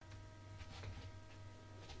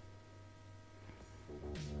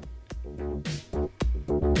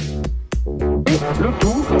We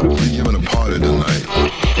giving a party tonight.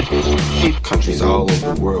 Countries all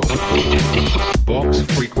over the world. Box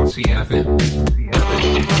Frequency FM.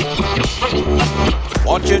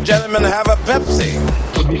 Won't you gentlemen have a Pepsi?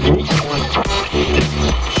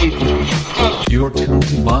 You're tuned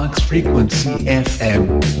to Box Frequency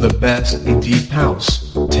FM, the best in deep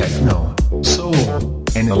house, techno, soul,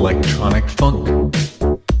 and electronic funk.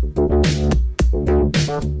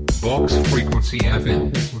 Box Frequency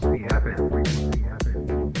FM.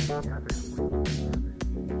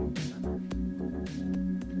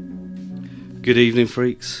 Good evening,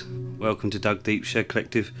 freaks. Welcome to Doug Deep Shed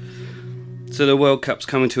Collective. So the World Cup's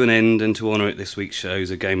coming to an end, and to honour it, this week's show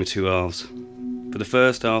is a game of two halves. For the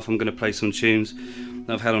first half, I'm going to play some tunes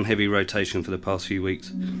that I've had on heavy rotation for the past few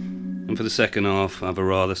weeks. And for the second half, I have a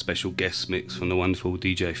rather special guest mix from the wonderful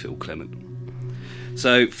DJ Phil Clement.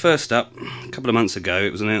 So, first up, a couple of months ago,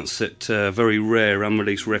 it was announced that a very rare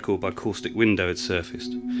unreleased record by Caustic Window had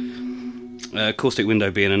surfaced. Caustic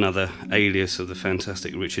Window being another alias of the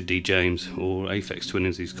fantastic Richard D. James, or Aphex Twin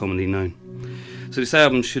as he's commonly known. So this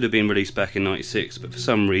album should have been released back in '96, but for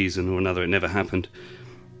some reason or another it never happened.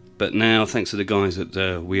 But now, thanks to the guys at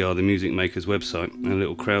We Are The Music Makers website, and a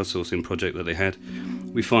little crowdsourcing project that they had,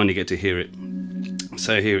 we finally get to hear it.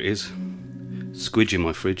 So here it is, Squidge in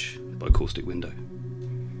My Fridge by Caustic Window.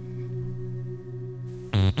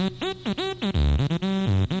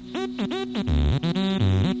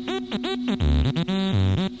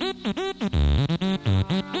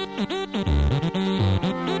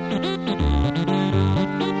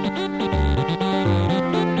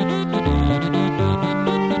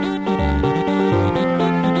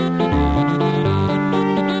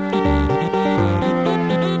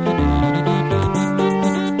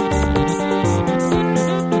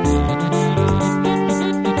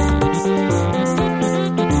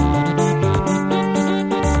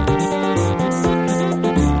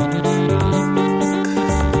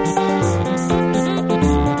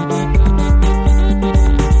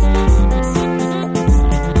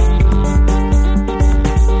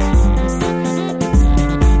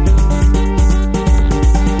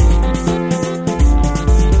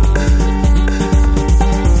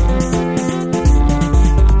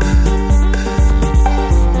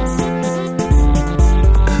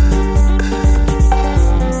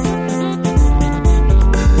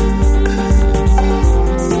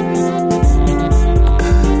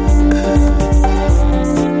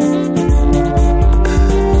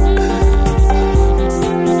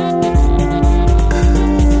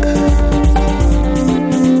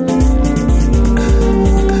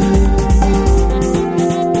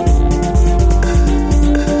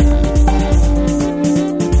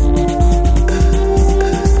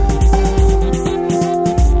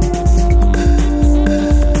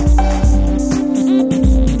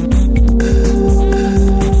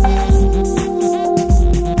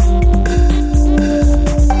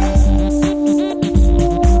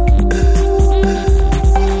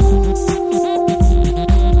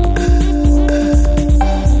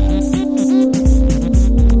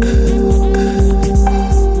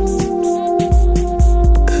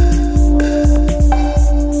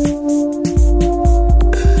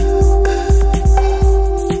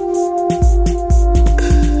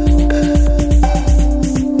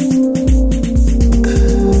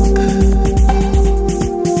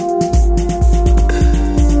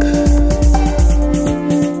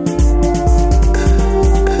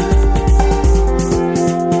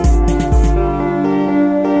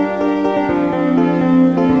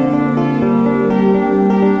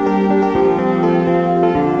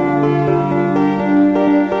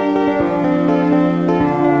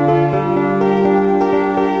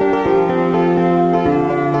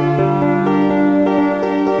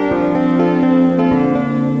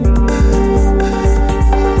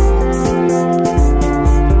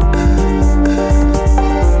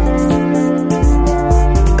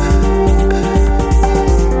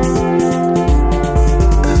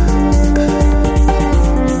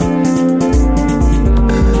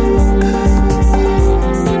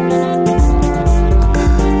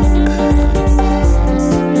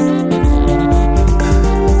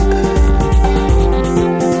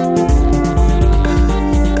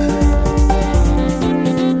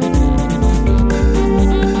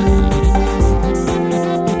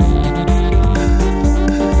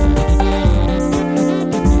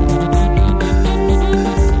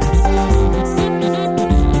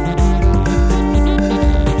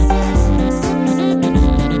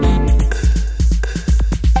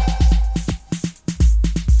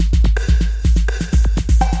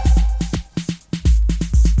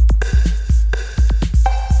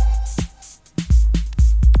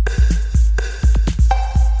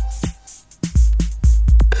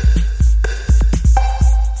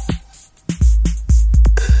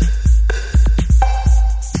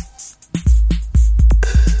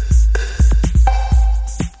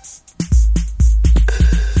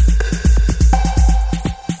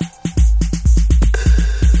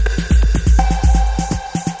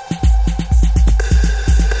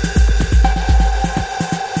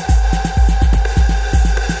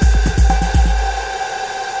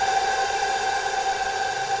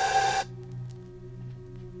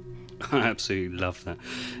 absolutely love that.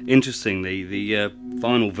 Interestingly, the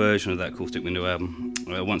final version of that Caustic Window album,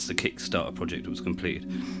 once the Kickstarter project was completed,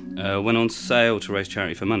 went on sale to raise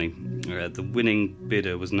charity for money. The winning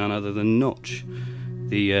bidder was none other than Notch,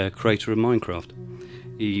 the creator of Minecraft.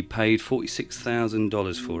 He paid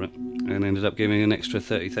 $46,000 for it and ended up giving an extra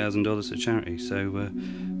 $30,000 to charity, so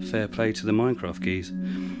fair play to the Minecraft geese.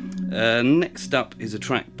 Next up is a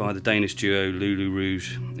track by the Danish duo Lulu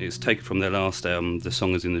Rouge. It's taken from their last album, The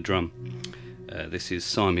Song Is in the Drum. This is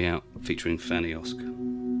Sign Me Out featuring Fanny Osk.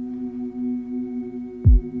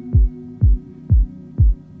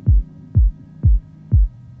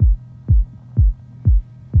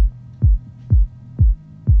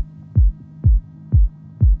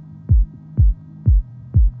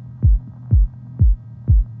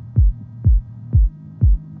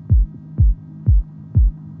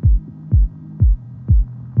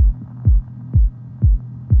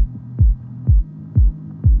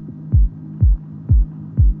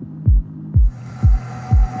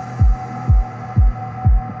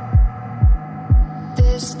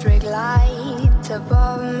 District light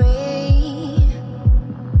above me,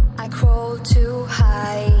 I crawl too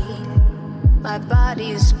high. My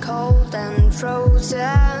body's cold and frozen.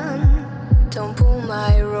 Don't pull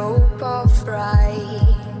my rope off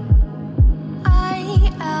right.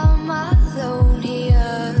 I am alone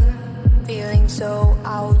here, feeling so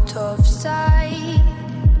out of sight.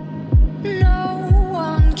 No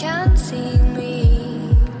one can see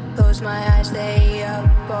me. Close my eyes, stay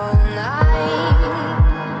up all night.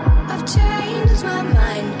 I've changed my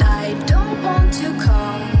mind, I don't want to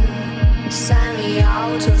come. Sign me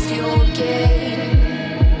out of your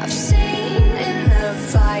game. I've seen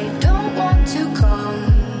enough, I don't want to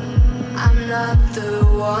come. I'm not the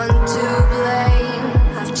one to blame.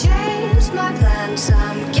 I've changed my plans,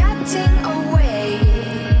 I'm getting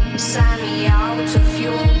away. Sign me out of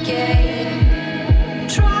your game.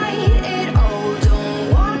 Tried it all,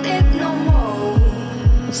 don't want it no more.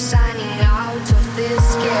 Signing out of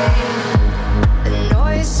this game. The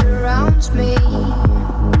noise surrounds me,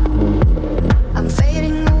 I'm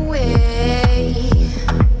fading away.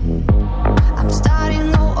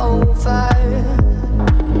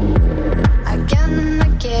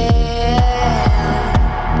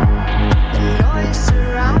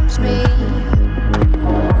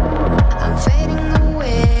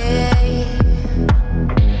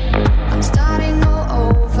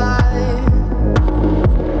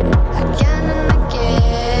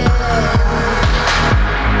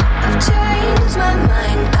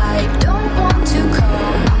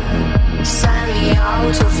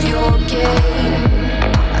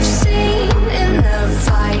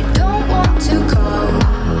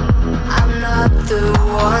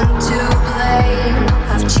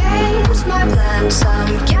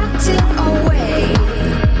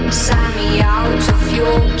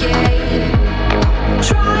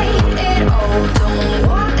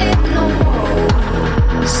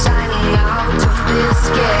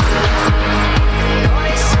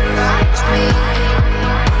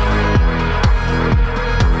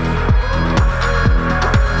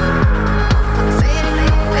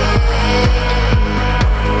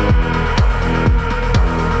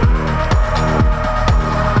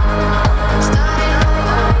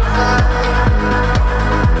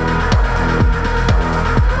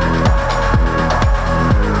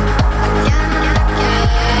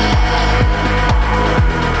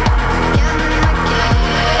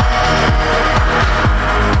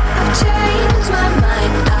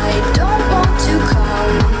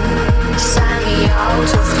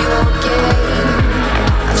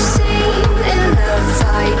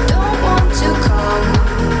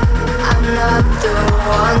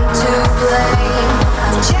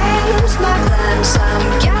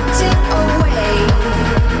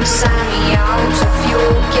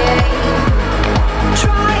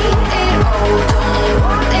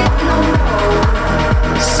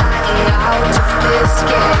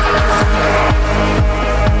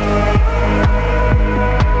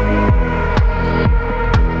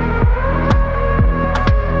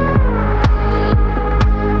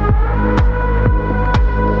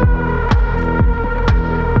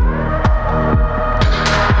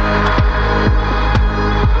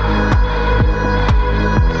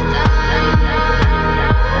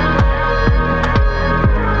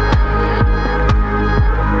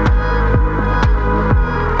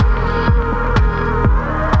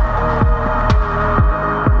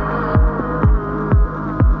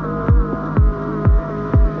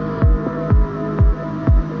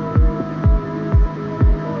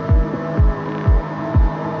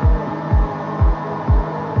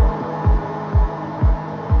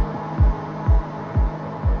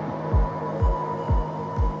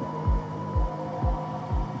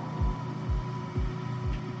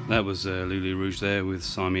 That was Lulu Rouge there with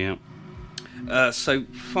Sign Me Out. So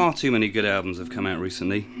far too many good albums have come out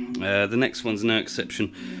recently. The next one's no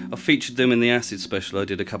exception. I featured them in the Acid special I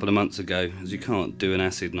did a couple of months ago, as you can't do an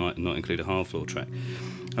Acid night and not include a Hard Floor track.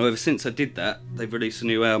 However, since I did that, they've released a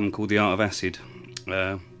new album called The Art of Acid.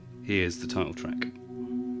 Here's the title track.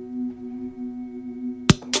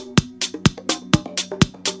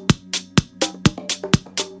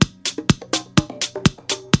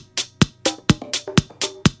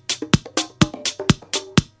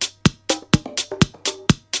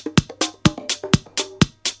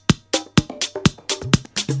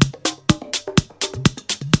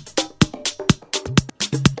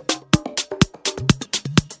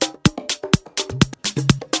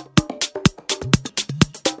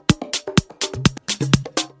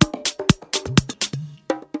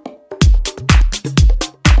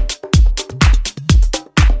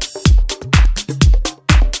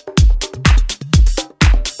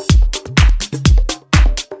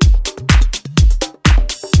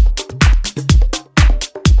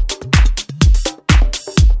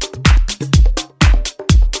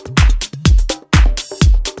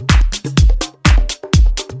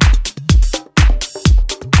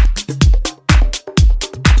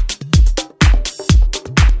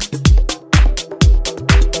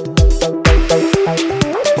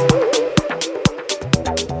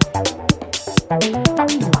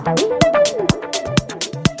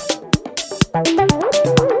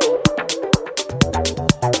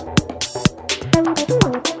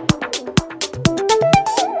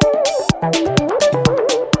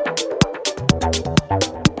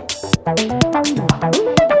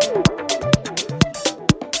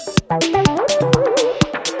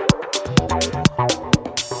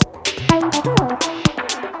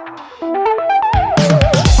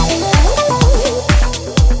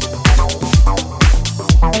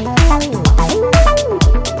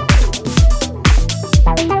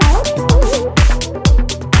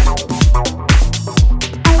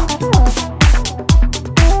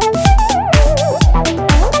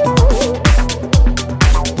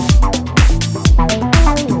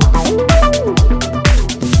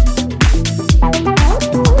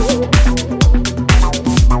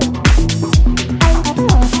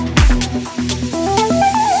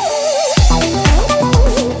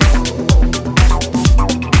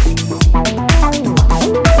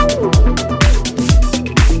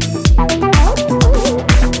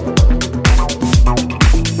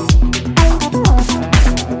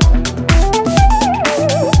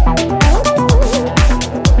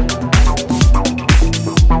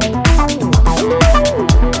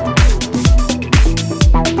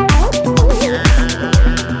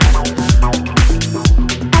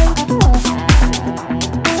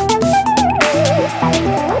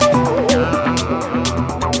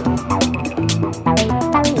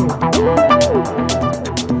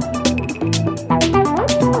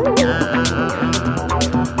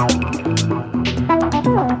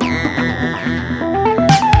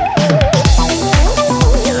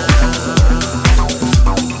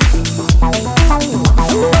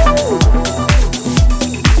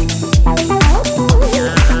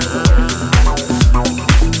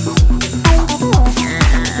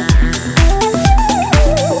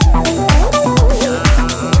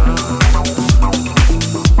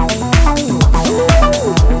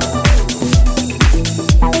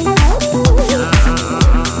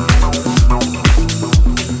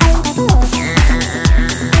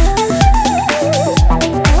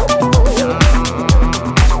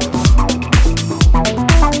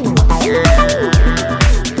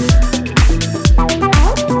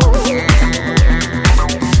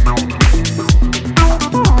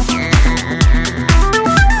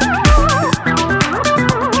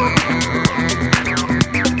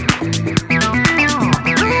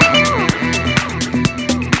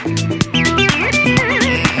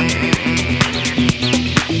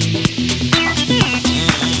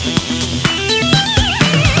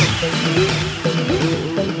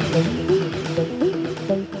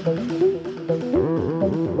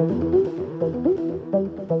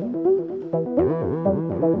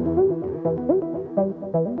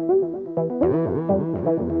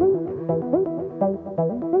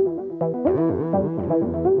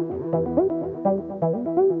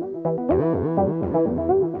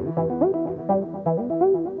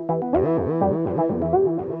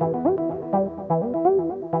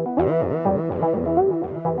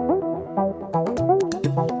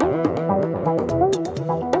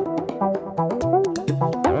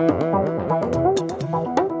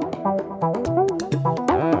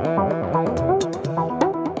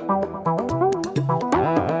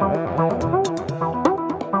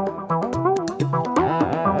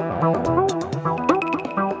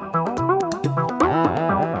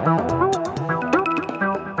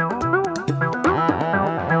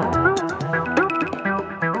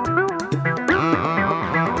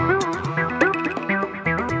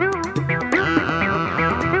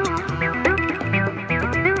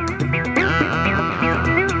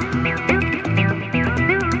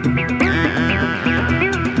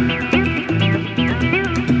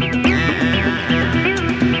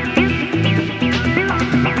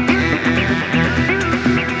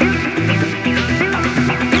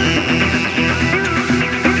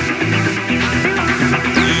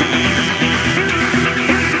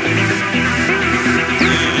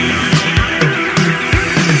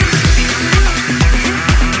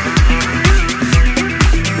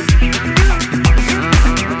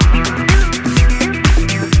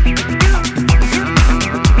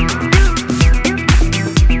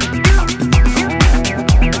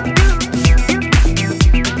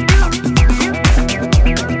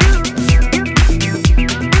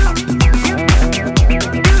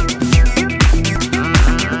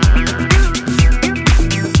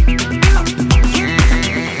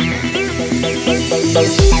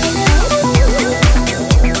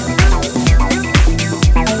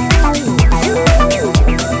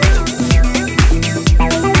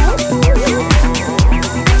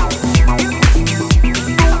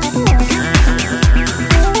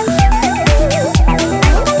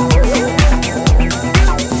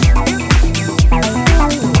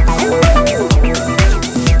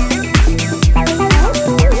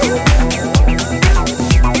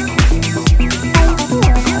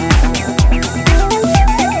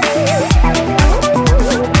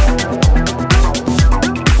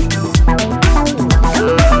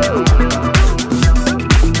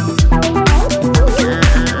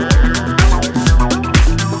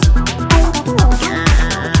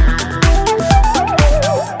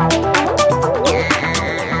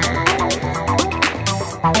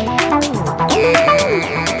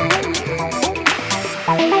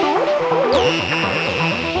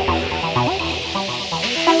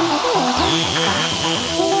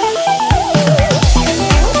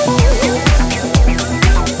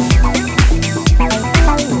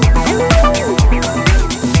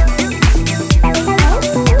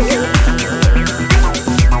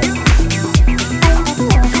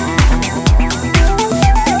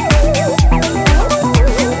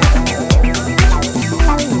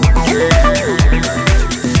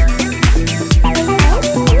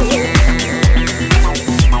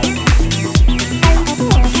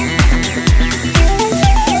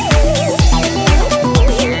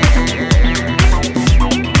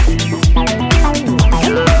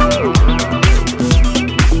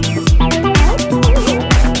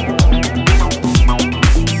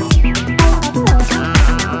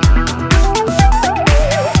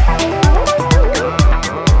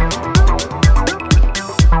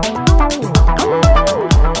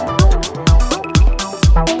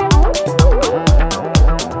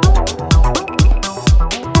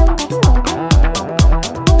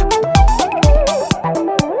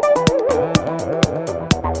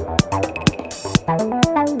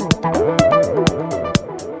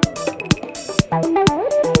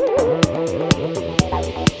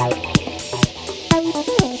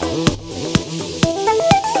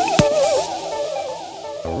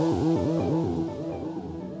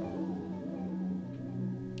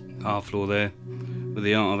 Floor there with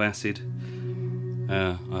The Art of Acid.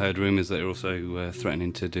 I heard rumours that they're also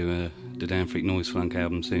threatening to do the Dan Freak Noise Funk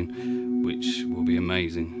album soon, which will be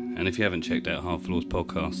amazing. And if you haven't checked out Half Floor's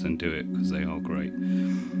podcast, then do it, because they are great.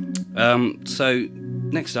 So,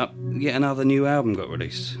 next up, yet another new album got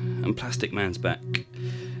released, and Plastic Man's back.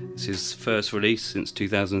 It's his first release since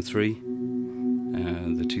 2003,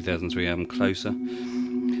 the 2003 album Closer.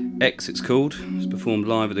 X, it's called. It's performed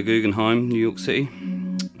live at the Guggenheim, New York City,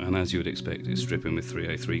 and as you would expect, it's stripping with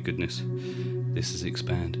 303 goodness. This is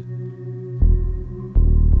Expand.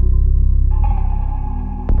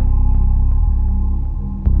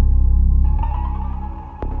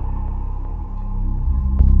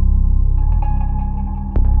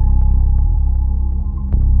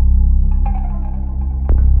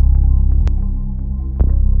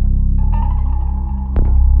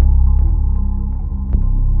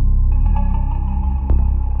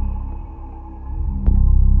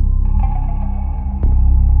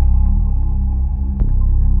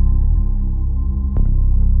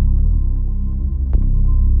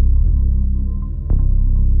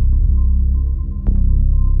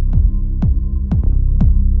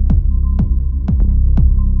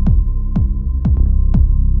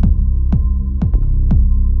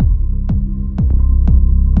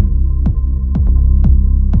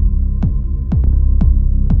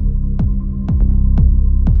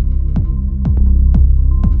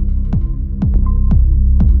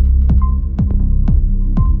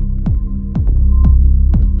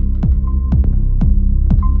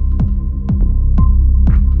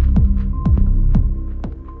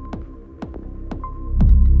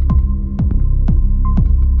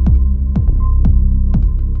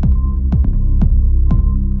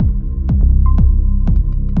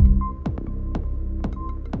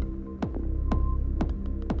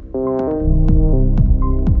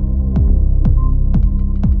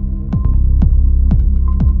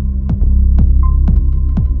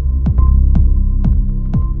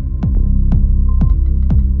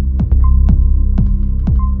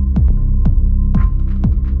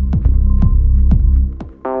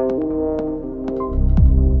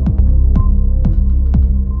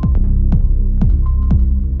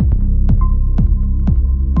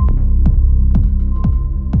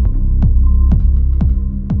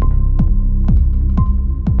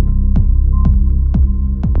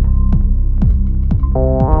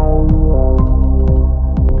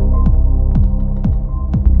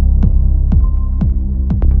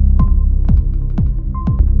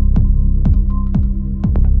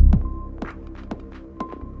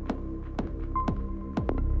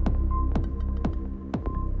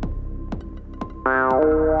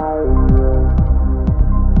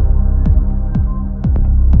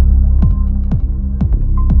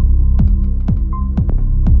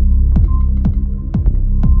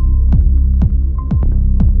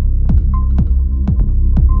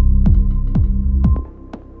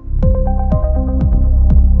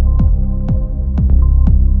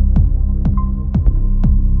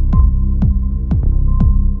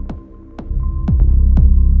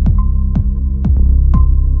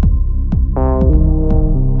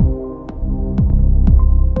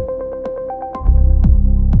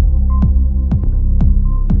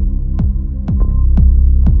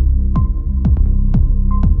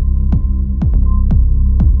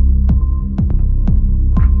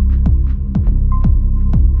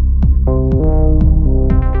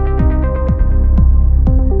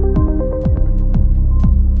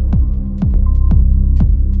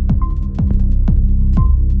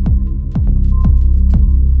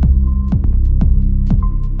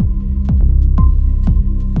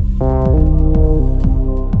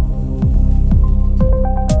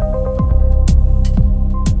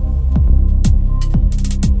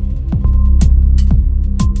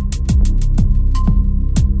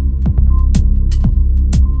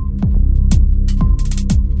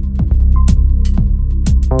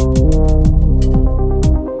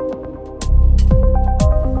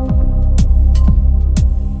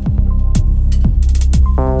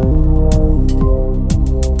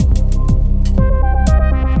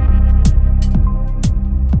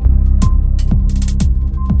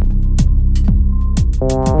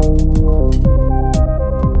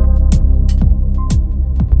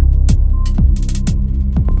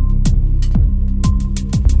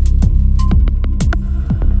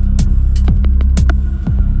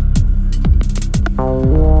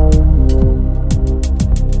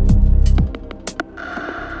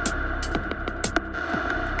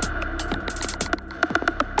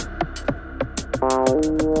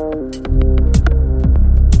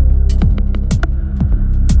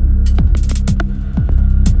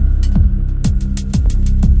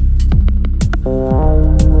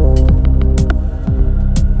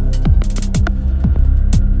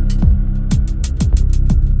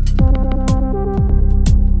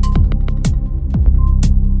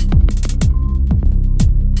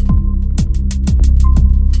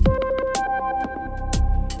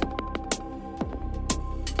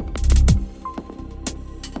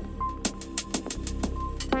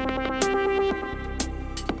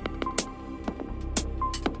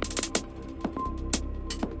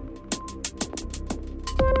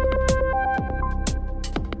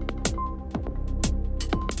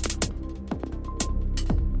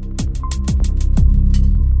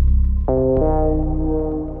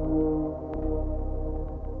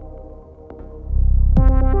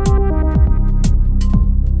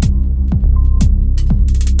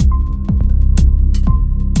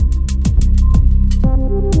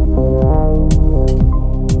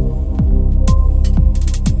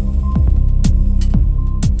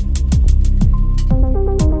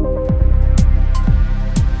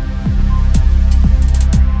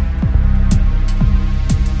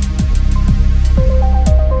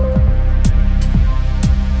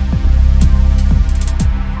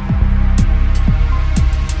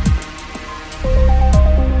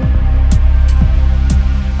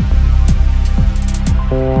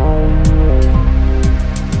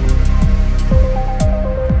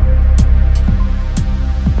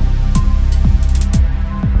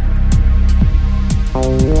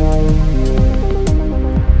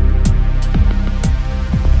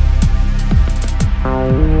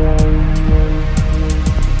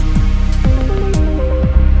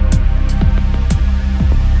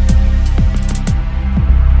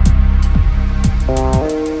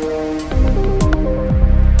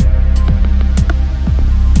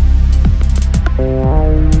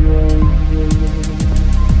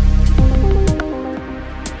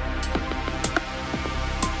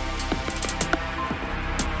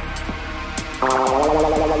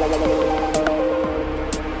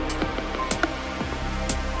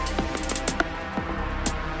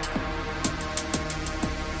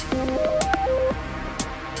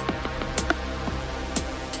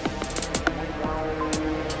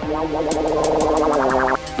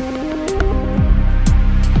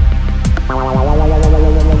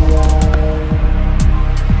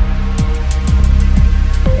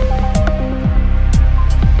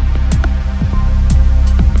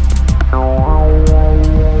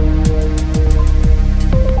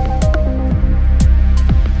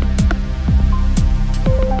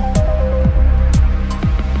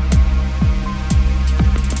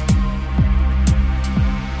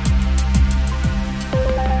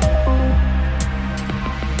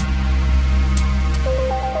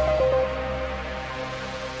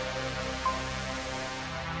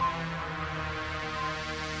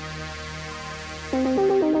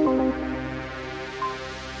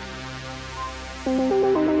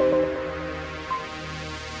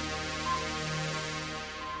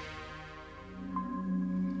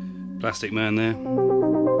 Plastic Man there.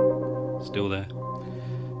 Still there.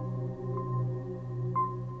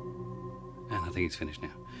 And I think he's finished now.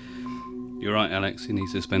 You're right, Alex. He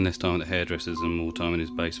needs to spend less time at the hairdressers and more time in his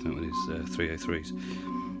basement with his 303s.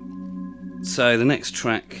 So the next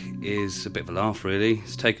track is a bit of a laugh, really.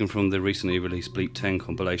 It's taken from the recently released Bleep 10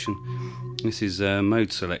 compilation. This is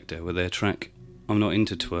Mode Selector with their track I'm Not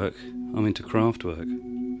Into Twerk, I'm Into Craftwork.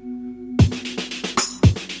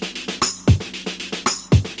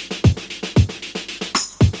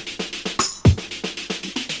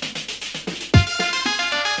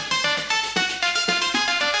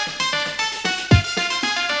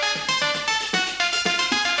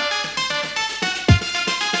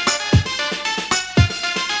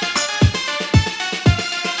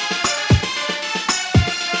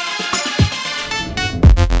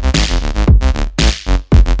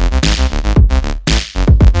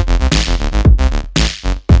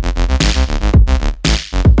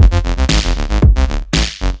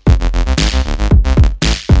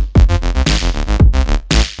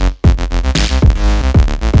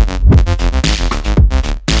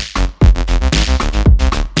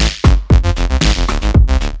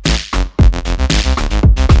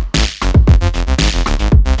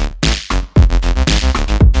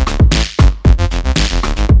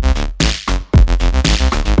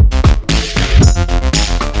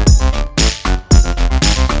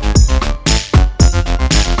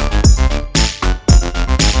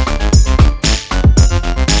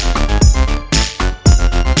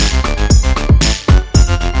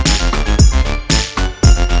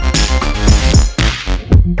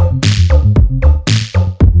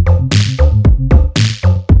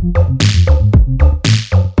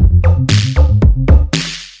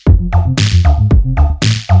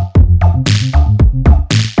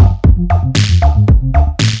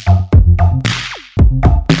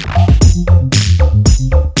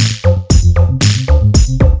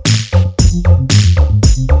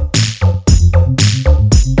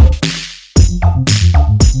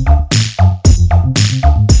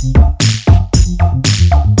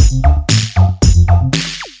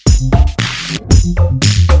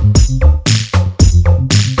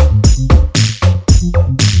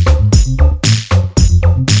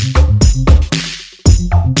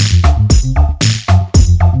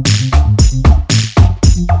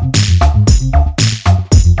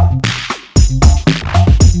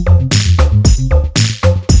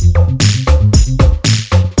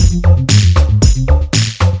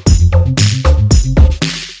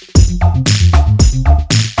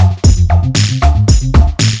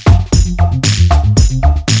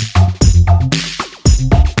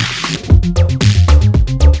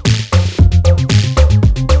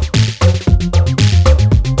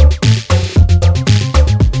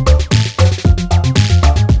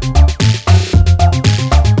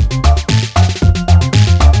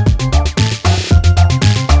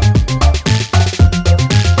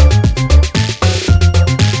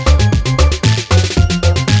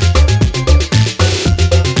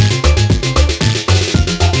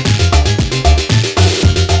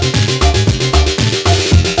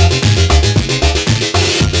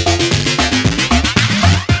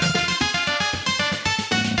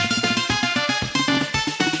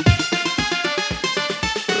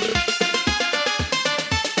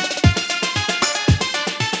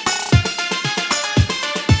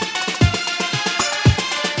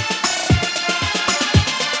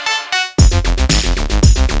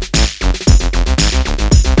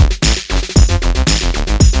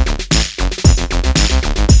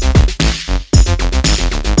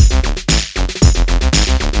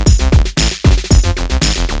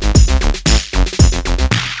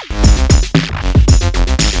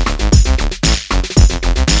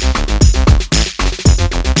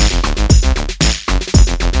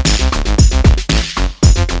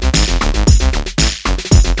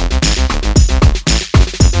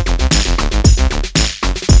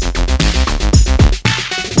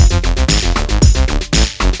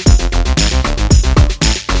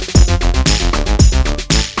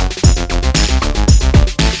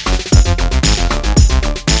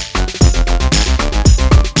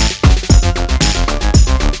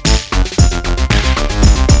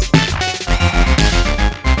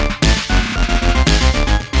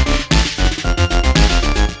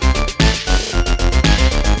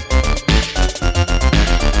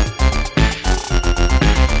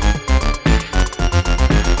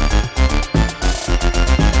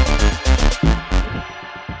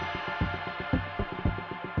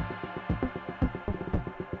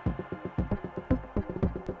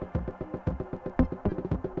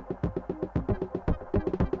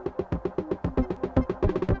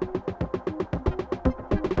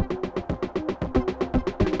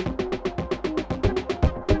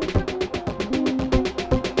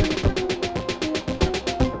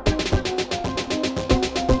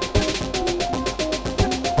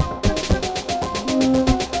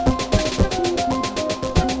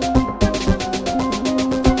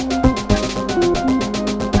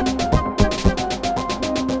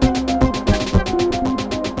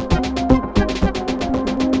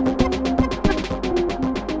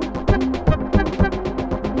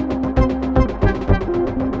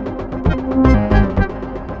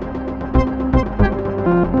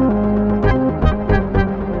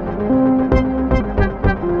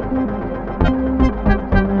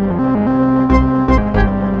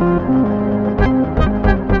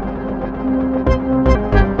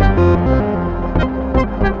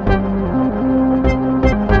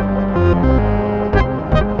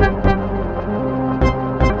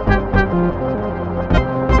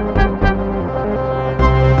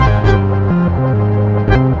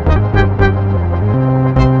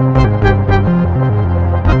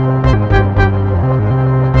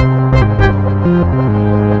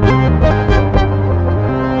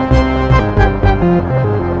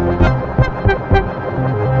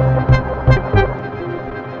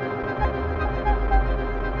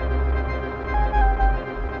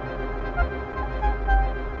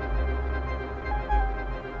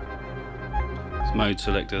 mode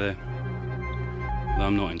selector there. But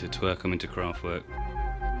I'm not into twerk, I'm into Kraftwerk.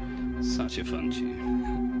 Such a fun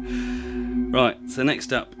tune. Right, so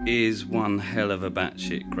next up is one hell of a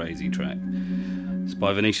batshit crazy track. It's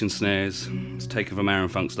by Venetian Snares. It's taken from Aaron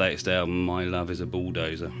Funk's latest album, My Love Is a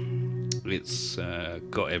Bulldozer. It's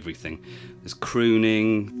got everything. There's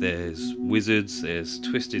crooning, there's wizards, there's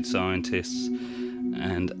twisted scientists,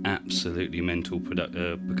 and absolutely mental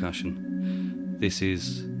percussion. This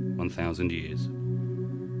is 1000 Years.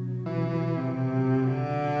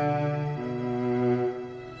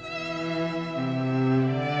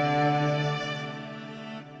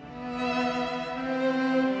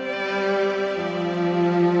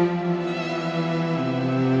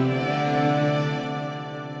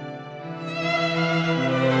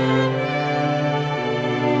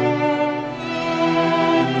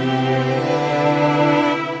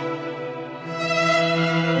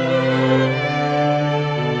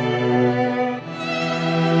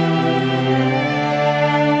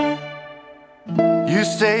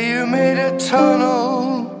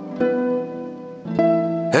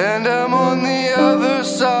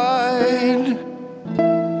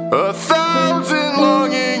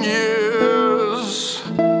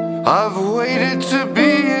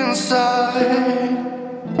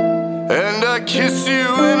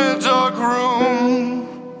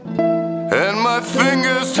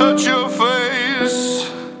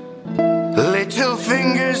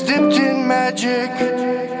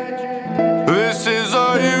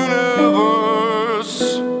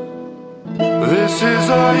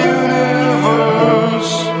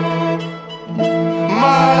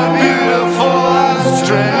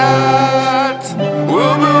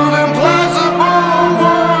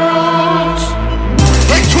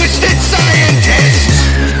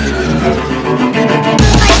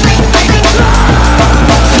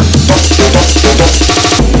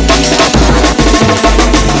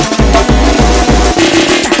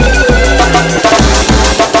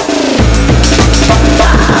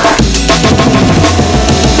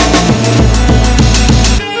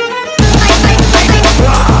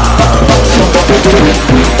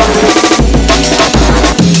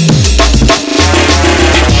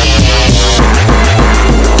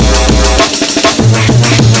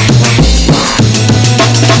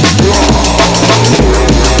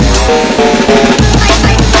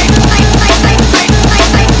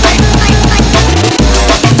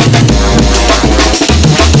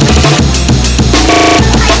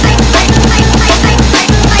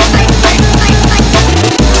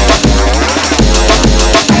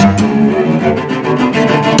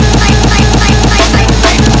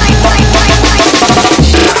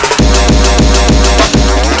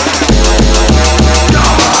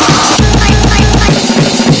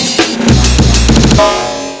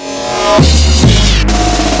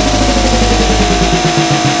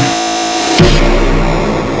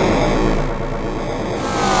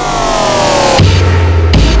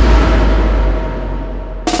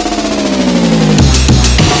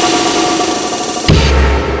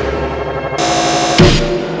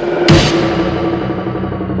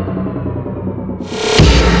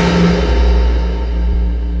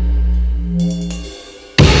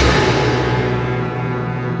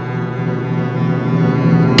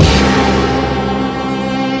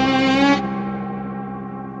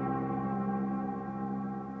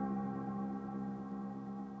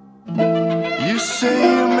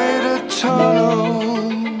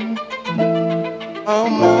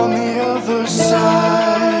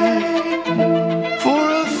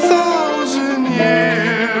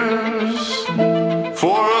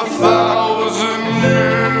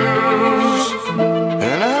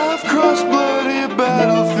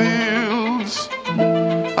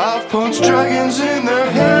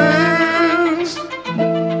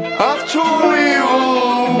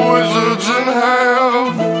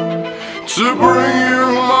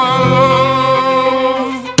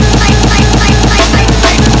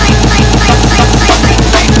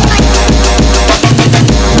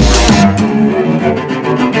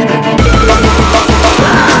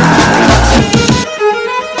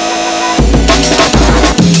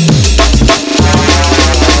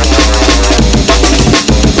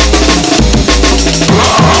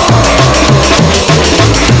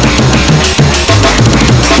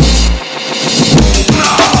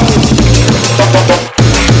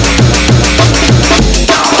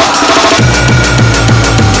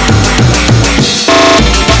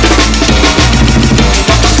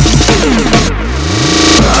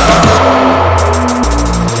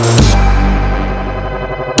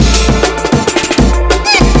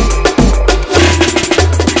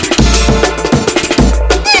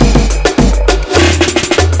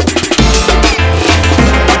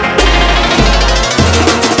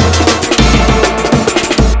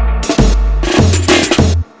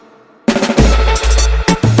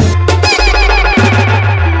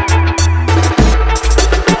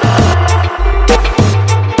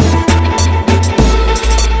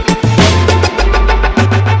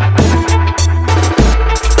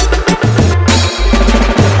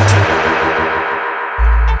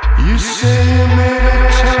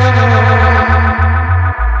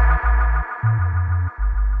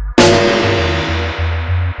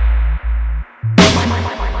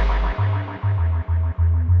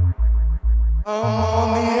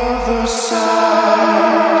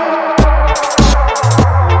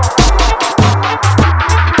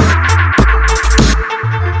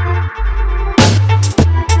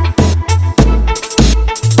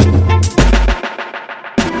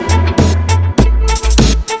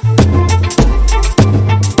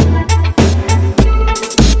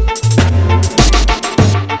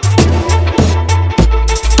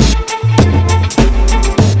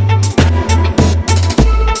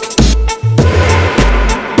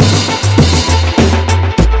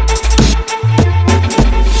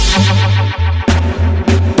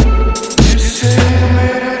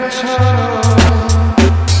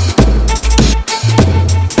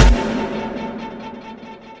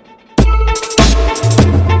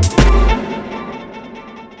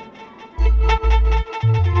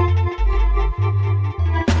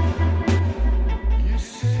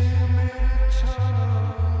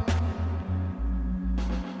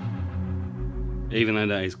 even though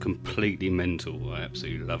that is completely mental. I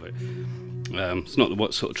absolutely love it. It's not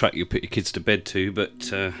what sort of track you put your kids to bed to, but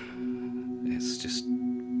it's just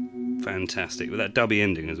fantastic. With that dubby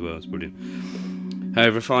ending as well, it's brilliant.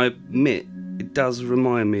 However, if I admit, it does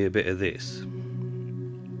remind me a bit of this.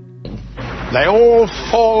 They all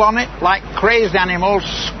fall on it like crazed animals,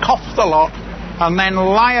 scoff the lot, and then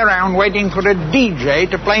lie around waiting for a DJ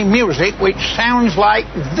to play music which sounds like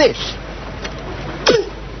this.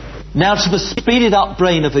 Now, to the speeded up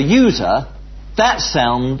brain of a user, that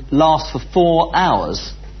sound lasts for 4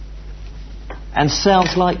 hours and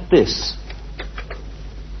sounds like this.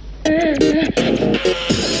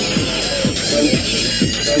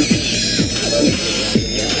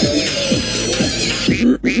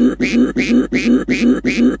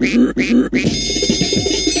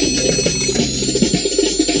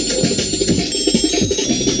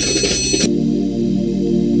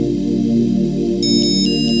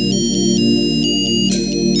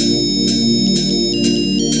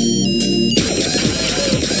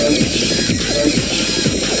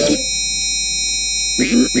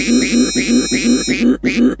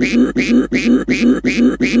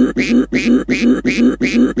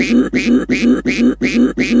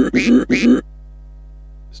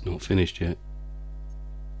 It's not finished yet.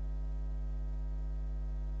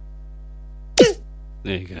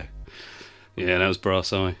 There you go. Yeah, that was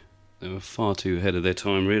Brass Eye. They were far too ahead of their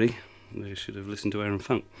time, really. They should have listened to Aaron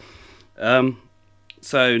Funk.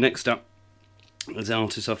 So, next up, as an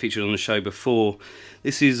artist I featured on the show before,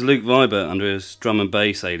 this is Luke Vibert under his drum and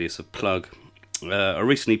bass alias of Plug. I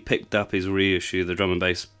recently picked up his reissue of the drum and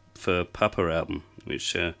bass for Papa album,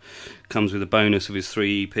 which comes with a bonus of his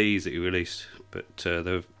 3 EPs that he released, but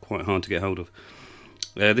they're quite hard to get hold of.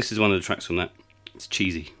 This is one of the tracks from that. It's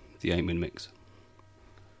Cheesy, the 8-min mix.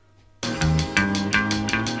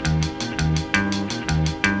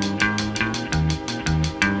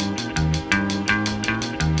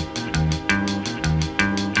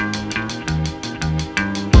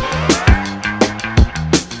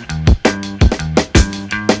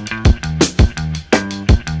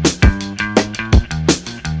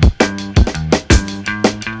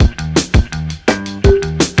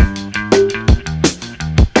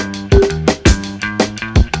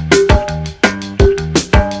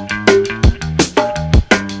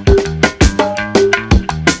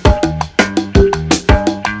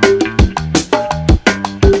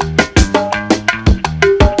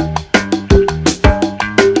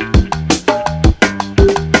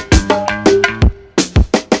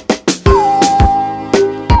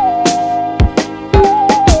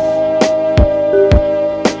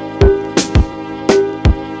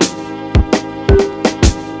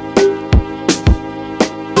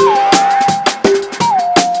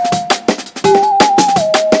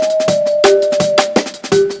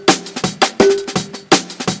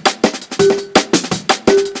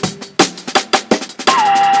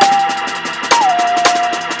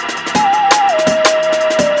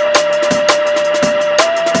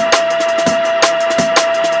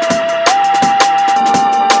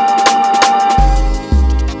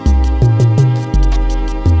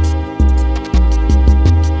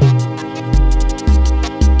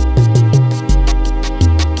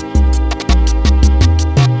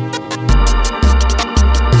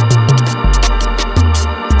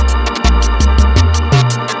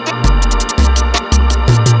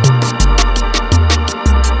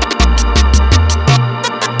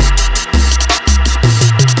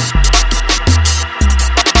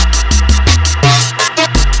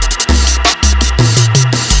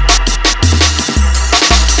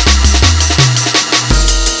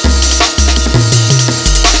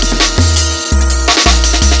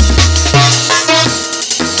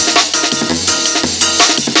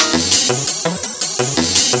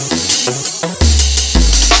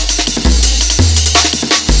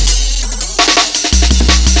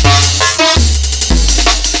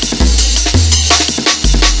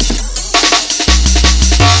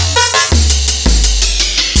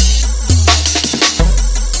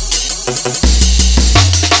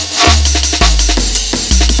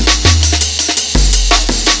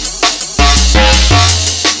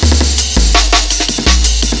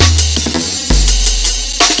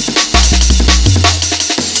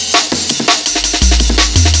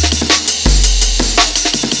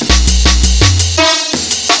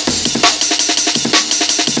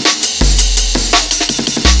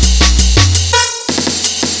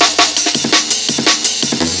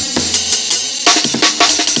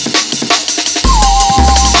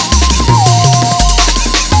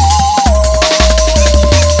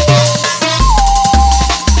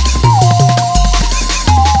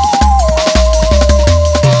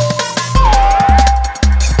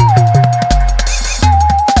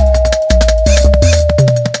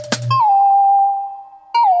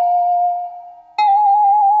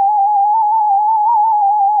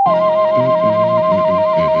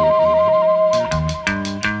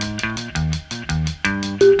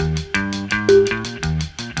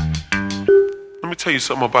 tell you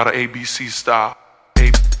something about an ABC style.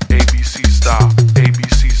 ABC style.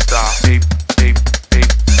 ABC style.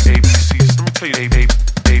 ABC. Let me tell you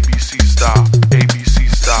ABC style. ABC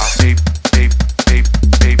style. ABC.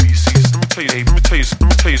 Let me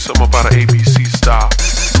tell you something about an ABC style.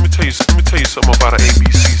 Let me tell you something about an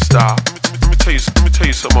ABC style. Let me tell you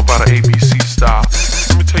something about an ABC style.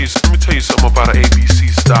 Let me tell you something about an ABC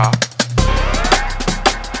style.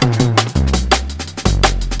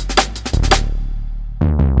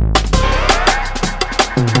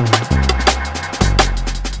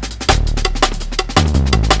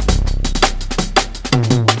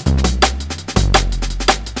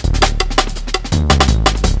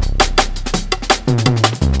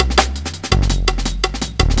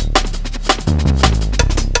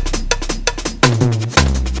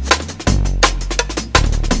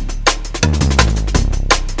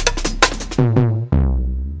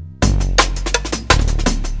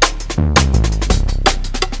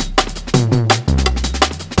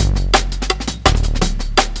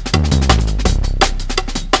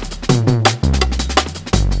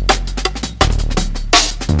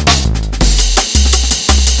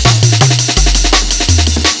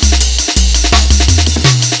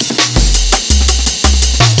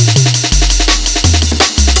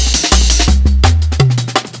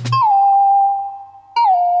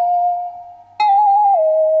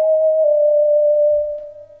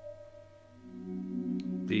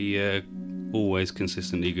 Always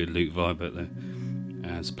consistently good Luke Vibert there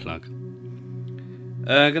as plug.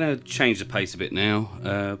 Going to change the pace a bit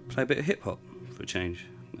now, play a bit of hip hop for a change.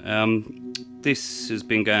 This has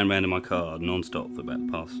been going around in my car non-stop for about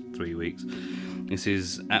the past 3 weeks. This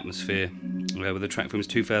is Atmosphere with a track from his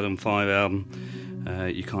 2005 album.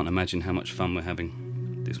 You can't imagine how much fun we're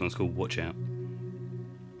having. This one's called Watch Out.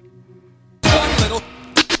 One little,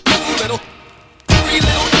 two little, three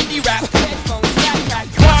little indie rap headphones, backpack,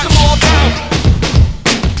 watch them all down.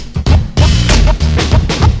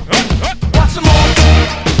 Watch them all.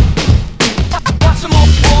 Watch them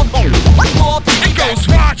all. It goes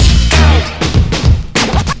watch out.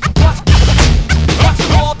 Watch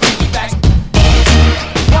them all piggybacks.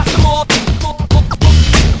 Watch them all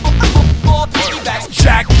piggybacks.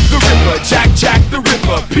 Jack the Ripper, Jack the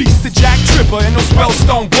Ripper, piece the Jack Tripper and those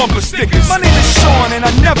well-stone bumper stickers. My name is Sean and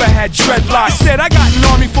I never had dreadlocks. Said I got an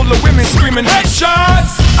army full of women screaming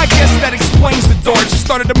headshots. I guess that explains the dart. She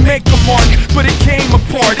started to make a mark, but it came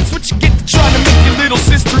apart. It's what you get for trying to make your little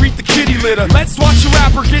sister eat the kitty litter. Let's watch a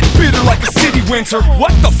rapper get bitter like a city winter.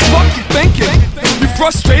 What the fuck you thinking? You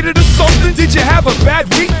frustrated or something? Did you have a bad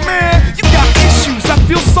week, man? You got issues, I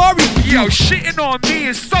feel sorry for you. Yo, shitting on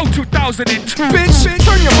me is so 2002. Bitch,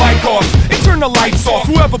 turn your mic off and turn the lights off.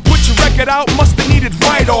 Whoever put your record out must've needed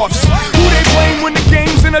write-offs. Who they blame when the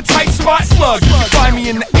game's in a tight spot? Slug, you can find me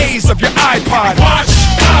in the A's of your iPod. Watch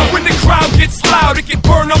out when the crowd gets loud, it can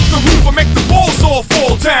burn up the roof or make the walls all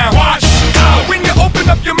fall down. Watch out when you open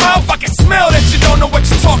up your mouth, I can smell that you don't know what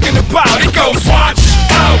you're talking about. It goes watch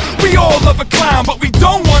out. We all love a clown, but we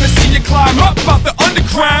don't wanna see you climb up out the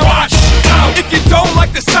underground. Watch out. If you don't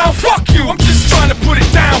like the sound, fuck you. I'm just trying to put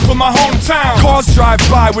it down for my hometown. Cars drive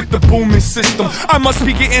by with the booming system. I must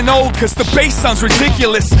be getting old cause the bass sounds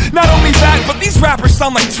ridiculous. Not only that, but these rappers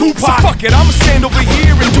sound like Tupac. So fuck it, I'ma stand over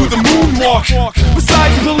here and do the moonwalk.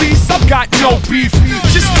 Besides police, I've got no beef.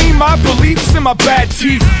 Just me, my beliefs, and my bad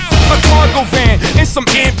teeth. A cargo van and some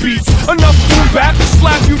amp beats. Enough boom bap to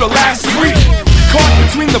slap you the last week. Caught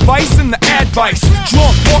between the vice and the advice.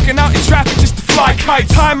 Drunk, walking out in traffic just to fly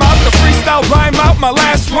kites. Time out the freestyle, rhyme out my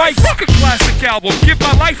last rites. Fuck a classic album, give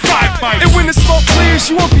my life 5 bites. And when the smoke clears,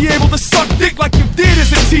 you won't be able to suck dick like you did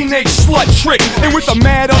as a teenage slut trick. And with a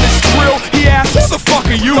mad on his grill, he asked, who the fuck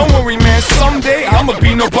are you? Don't worry man, someday I'ma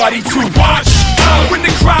be nobody too. Watch out when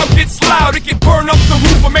the crowd gets loud, it can burn up the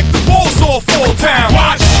roof or make the walls all fall down.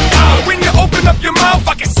 Watch out when you open up your mouth,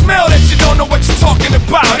 I can smell that you don't know what you're talking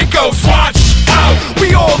about. It goes watch out.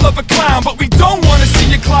 We all love a clown, but we don't wanna see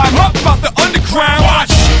you climb up out the underground.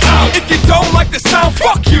 Watch out. If you don't like the sound,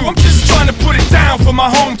 fuck you. I'm just trying to put it down for my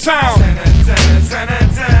hometown.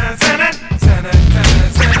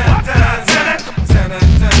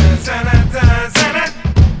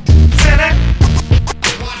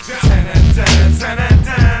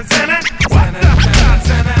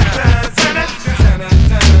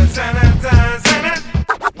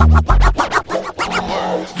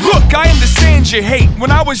 I understand your hate.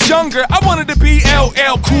 When I was younger, I wanted to be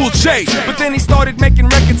LL Cool J. But then he started making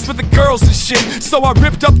records for the girls and shit. So I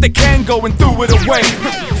ripped up the Kango and threw it away.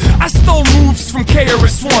 I stole moves from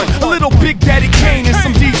KRS-One, a little Big Daddy Kane and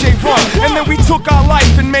some DJ Run. And then then we took our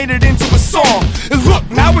life and made it into a song. And look,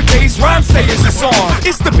 nowadays rhyme sayers is on.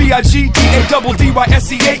 It's the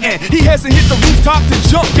B-I-G-D-A-D-D-Y-S-E-A-N. He hasn't hit the rooftop to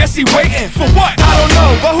jump, guess he waiting. For what? I don't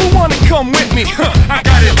know, but who wanna come with me? I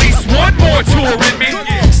got at least one more tour in me.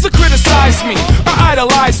 So criticize me, or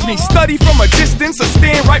idolize me, study from a distance, or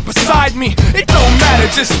stand right beside me. It don't matter,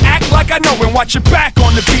 just act like I know and watch your back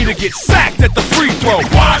on the beat or get sacked at the free throw.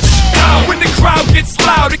 Watch out, when the crowd gets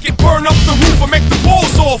loud, it can burn up the roof or make the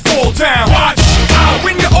walls all fall down. Watch out,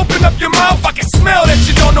 when you open up your mouth, I can smell that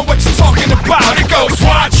you don't know what you're talking about. It goes,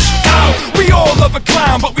 watch out, we all love a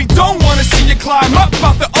clown, but we don't wanna see you climb up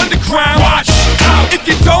out the underground. Watch out, if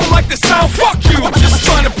you don't like the sound, fuck you, I'm just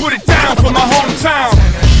trying to put it down for my hometown.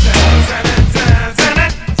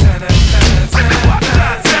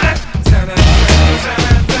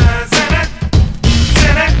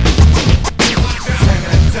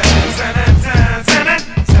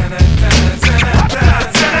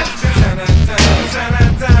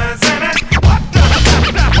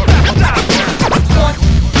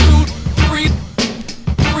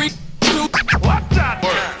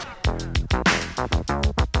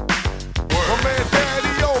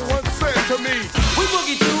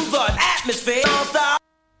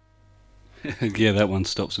 Yeah, that one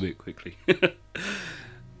stops a bit quickly. Yeah,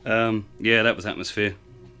 that was Atmosphere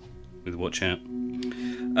with Watch Out.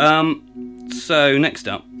 So next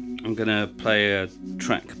up, I'm going to play a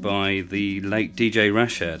track by the late DJ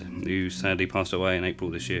Rashad, who sadly passed away in April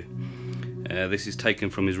this year. This is taken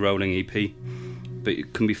from his rolling EP, but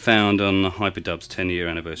it can be found on the Hyperdub's 10-year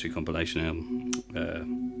anniversary compilation album.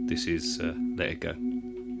 This is Let It Go.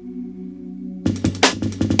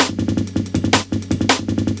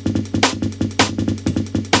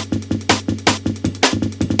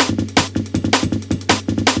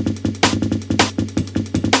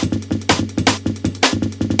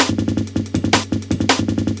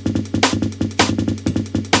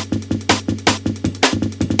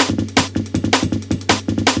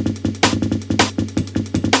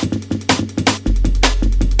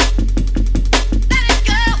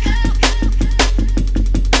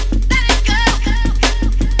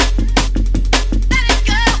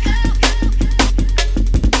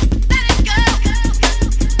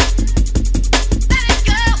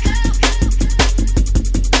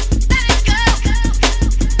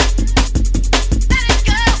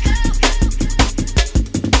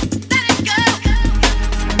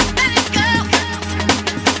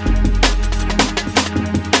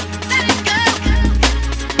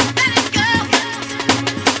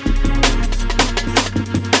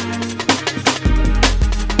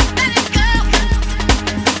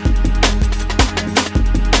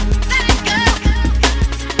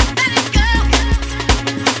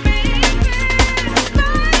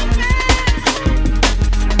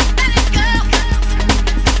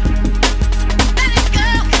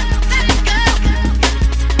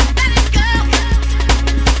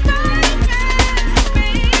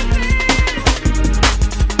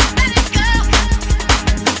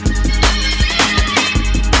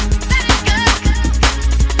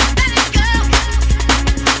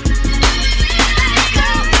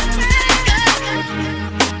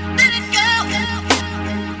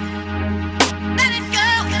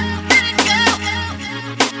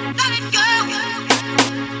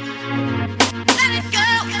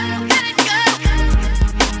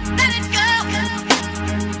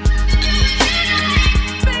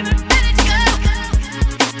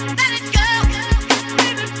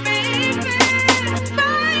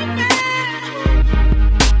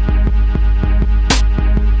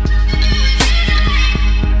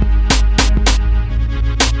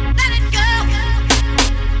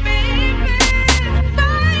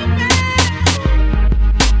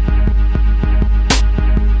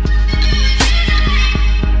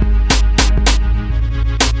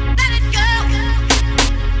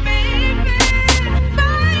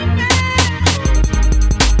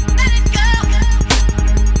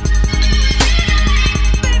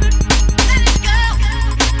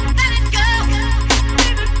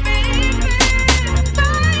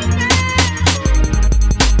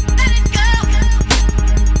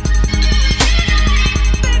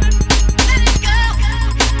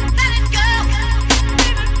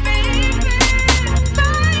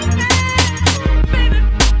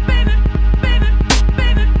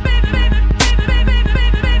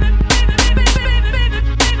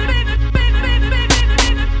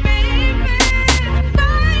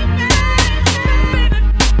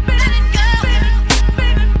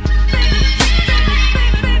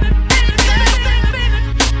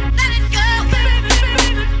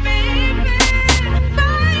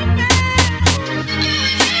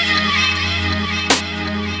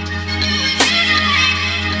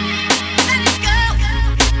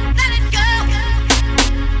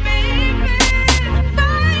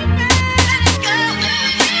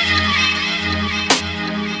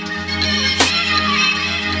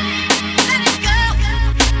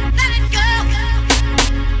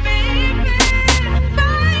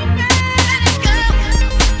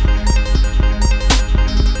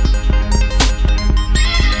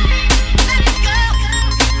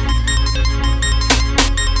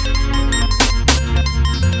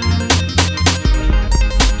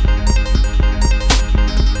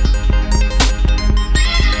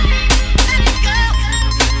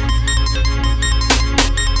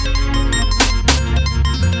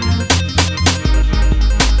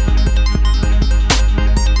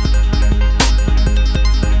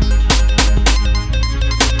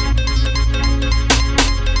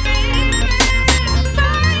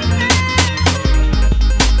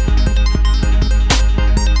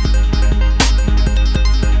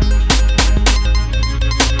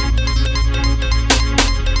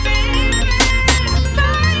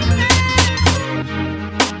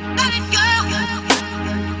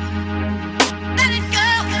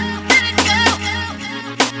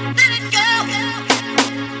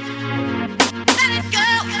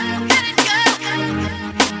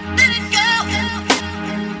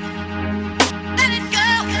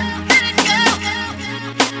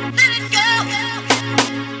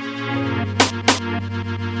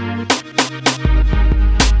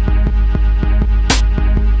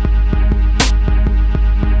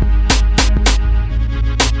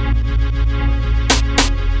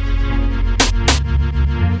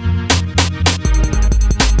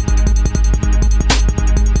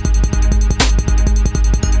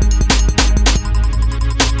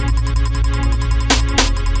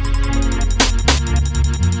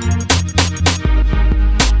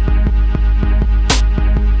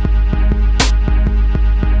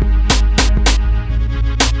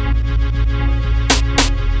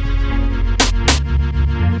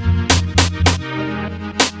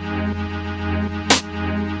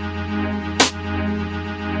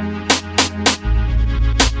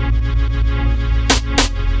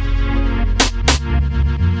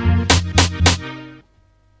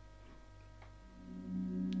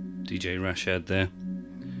 DJ Rashad there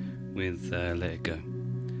with Let It Go.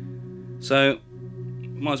 So,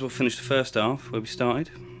 might as well finish the first half where we started.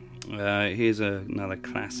 Here's another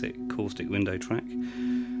classic Caustic Window track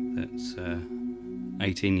that's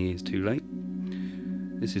 18 years too late.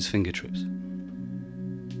 This is Finger Trips.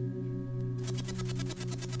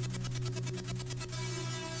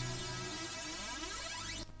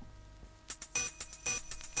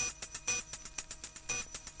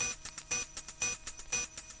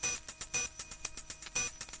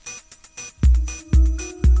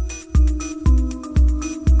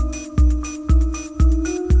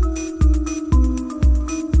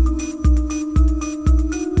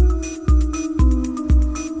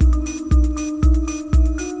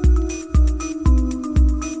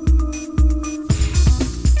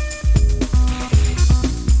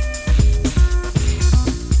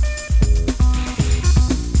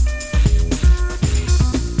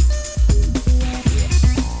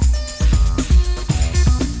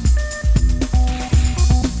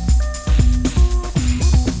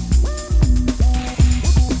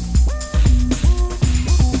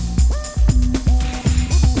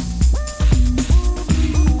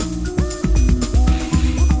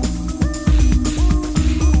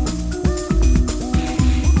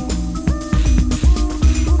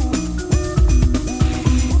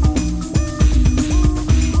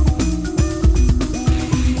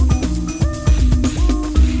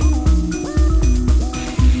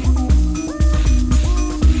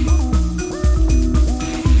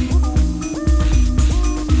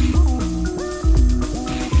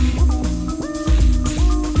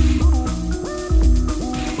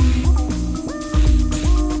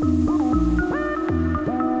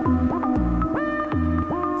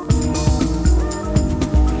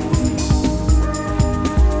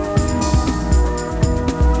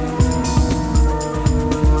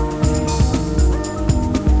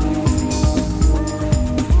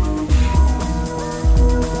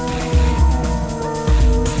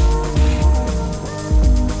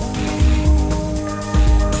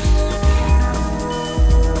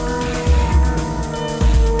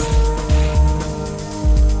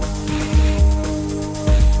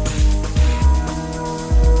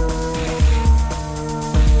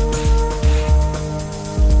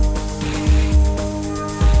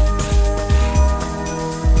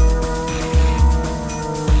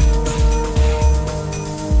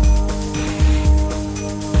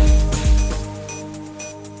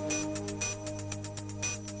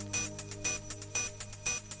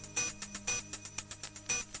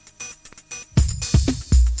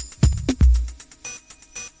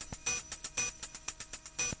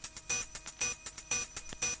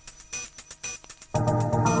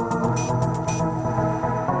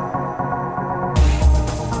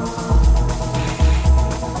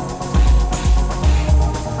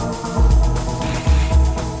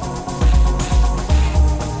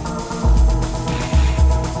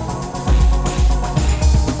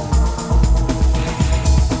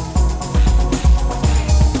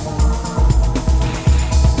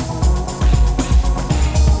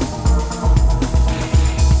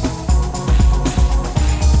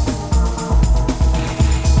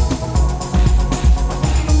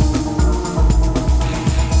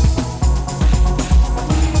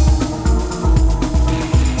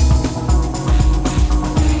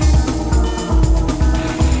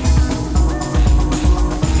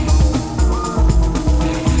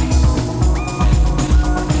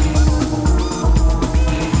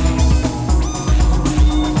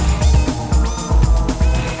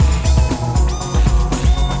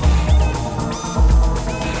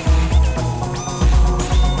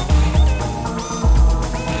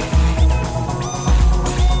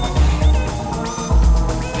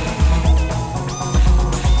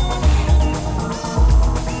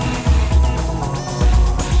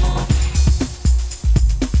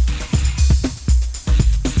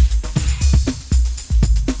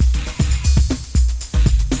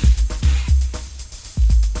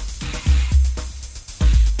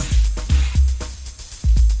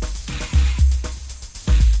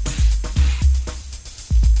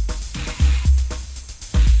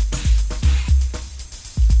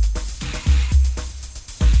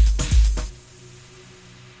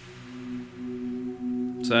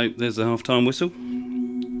 So there's the half-time whistle.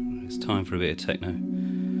 It's time for a bit of techno.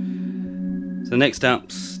 So next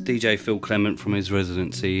up's DJ Phil Clement from his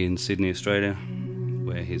residency in Sydney, Australia,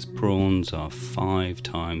 where his prawns are 5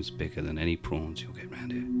 times bigger than any prawns you'll get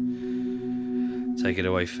round here. Take it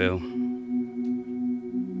away, Phil.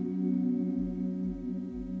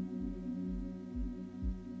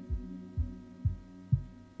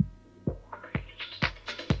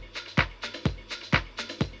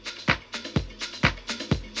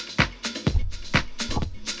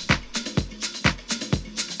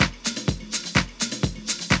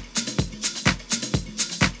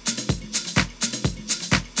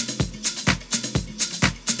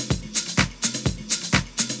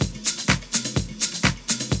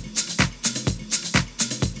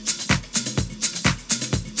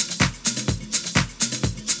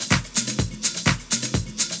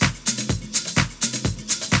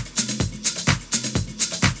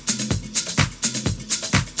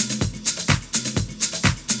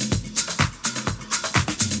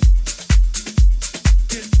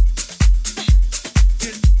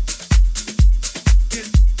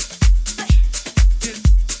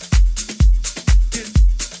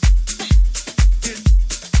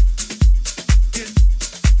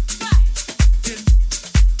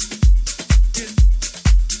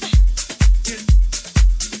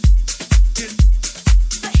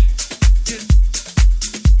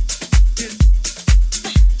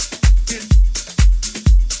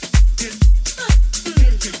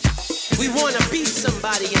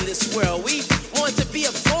 everybody in this world. We want to be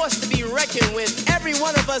a force to be reckoned with. Every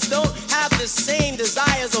one of us don't have the same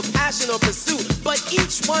desires or passion or pursuit, but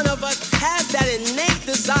each one of us has that innate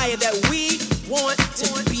desire that we want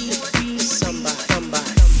to be somebody.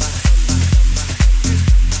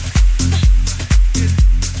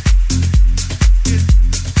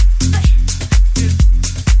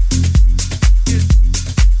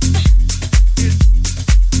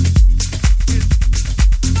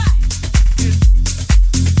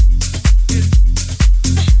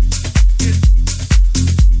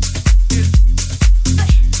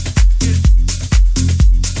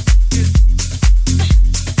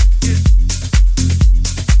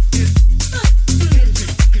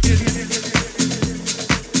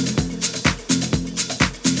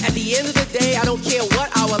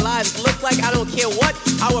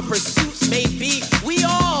 Our pursuits may be, we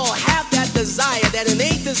all have that desire, that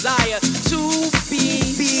innate desire to be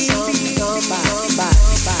somebody.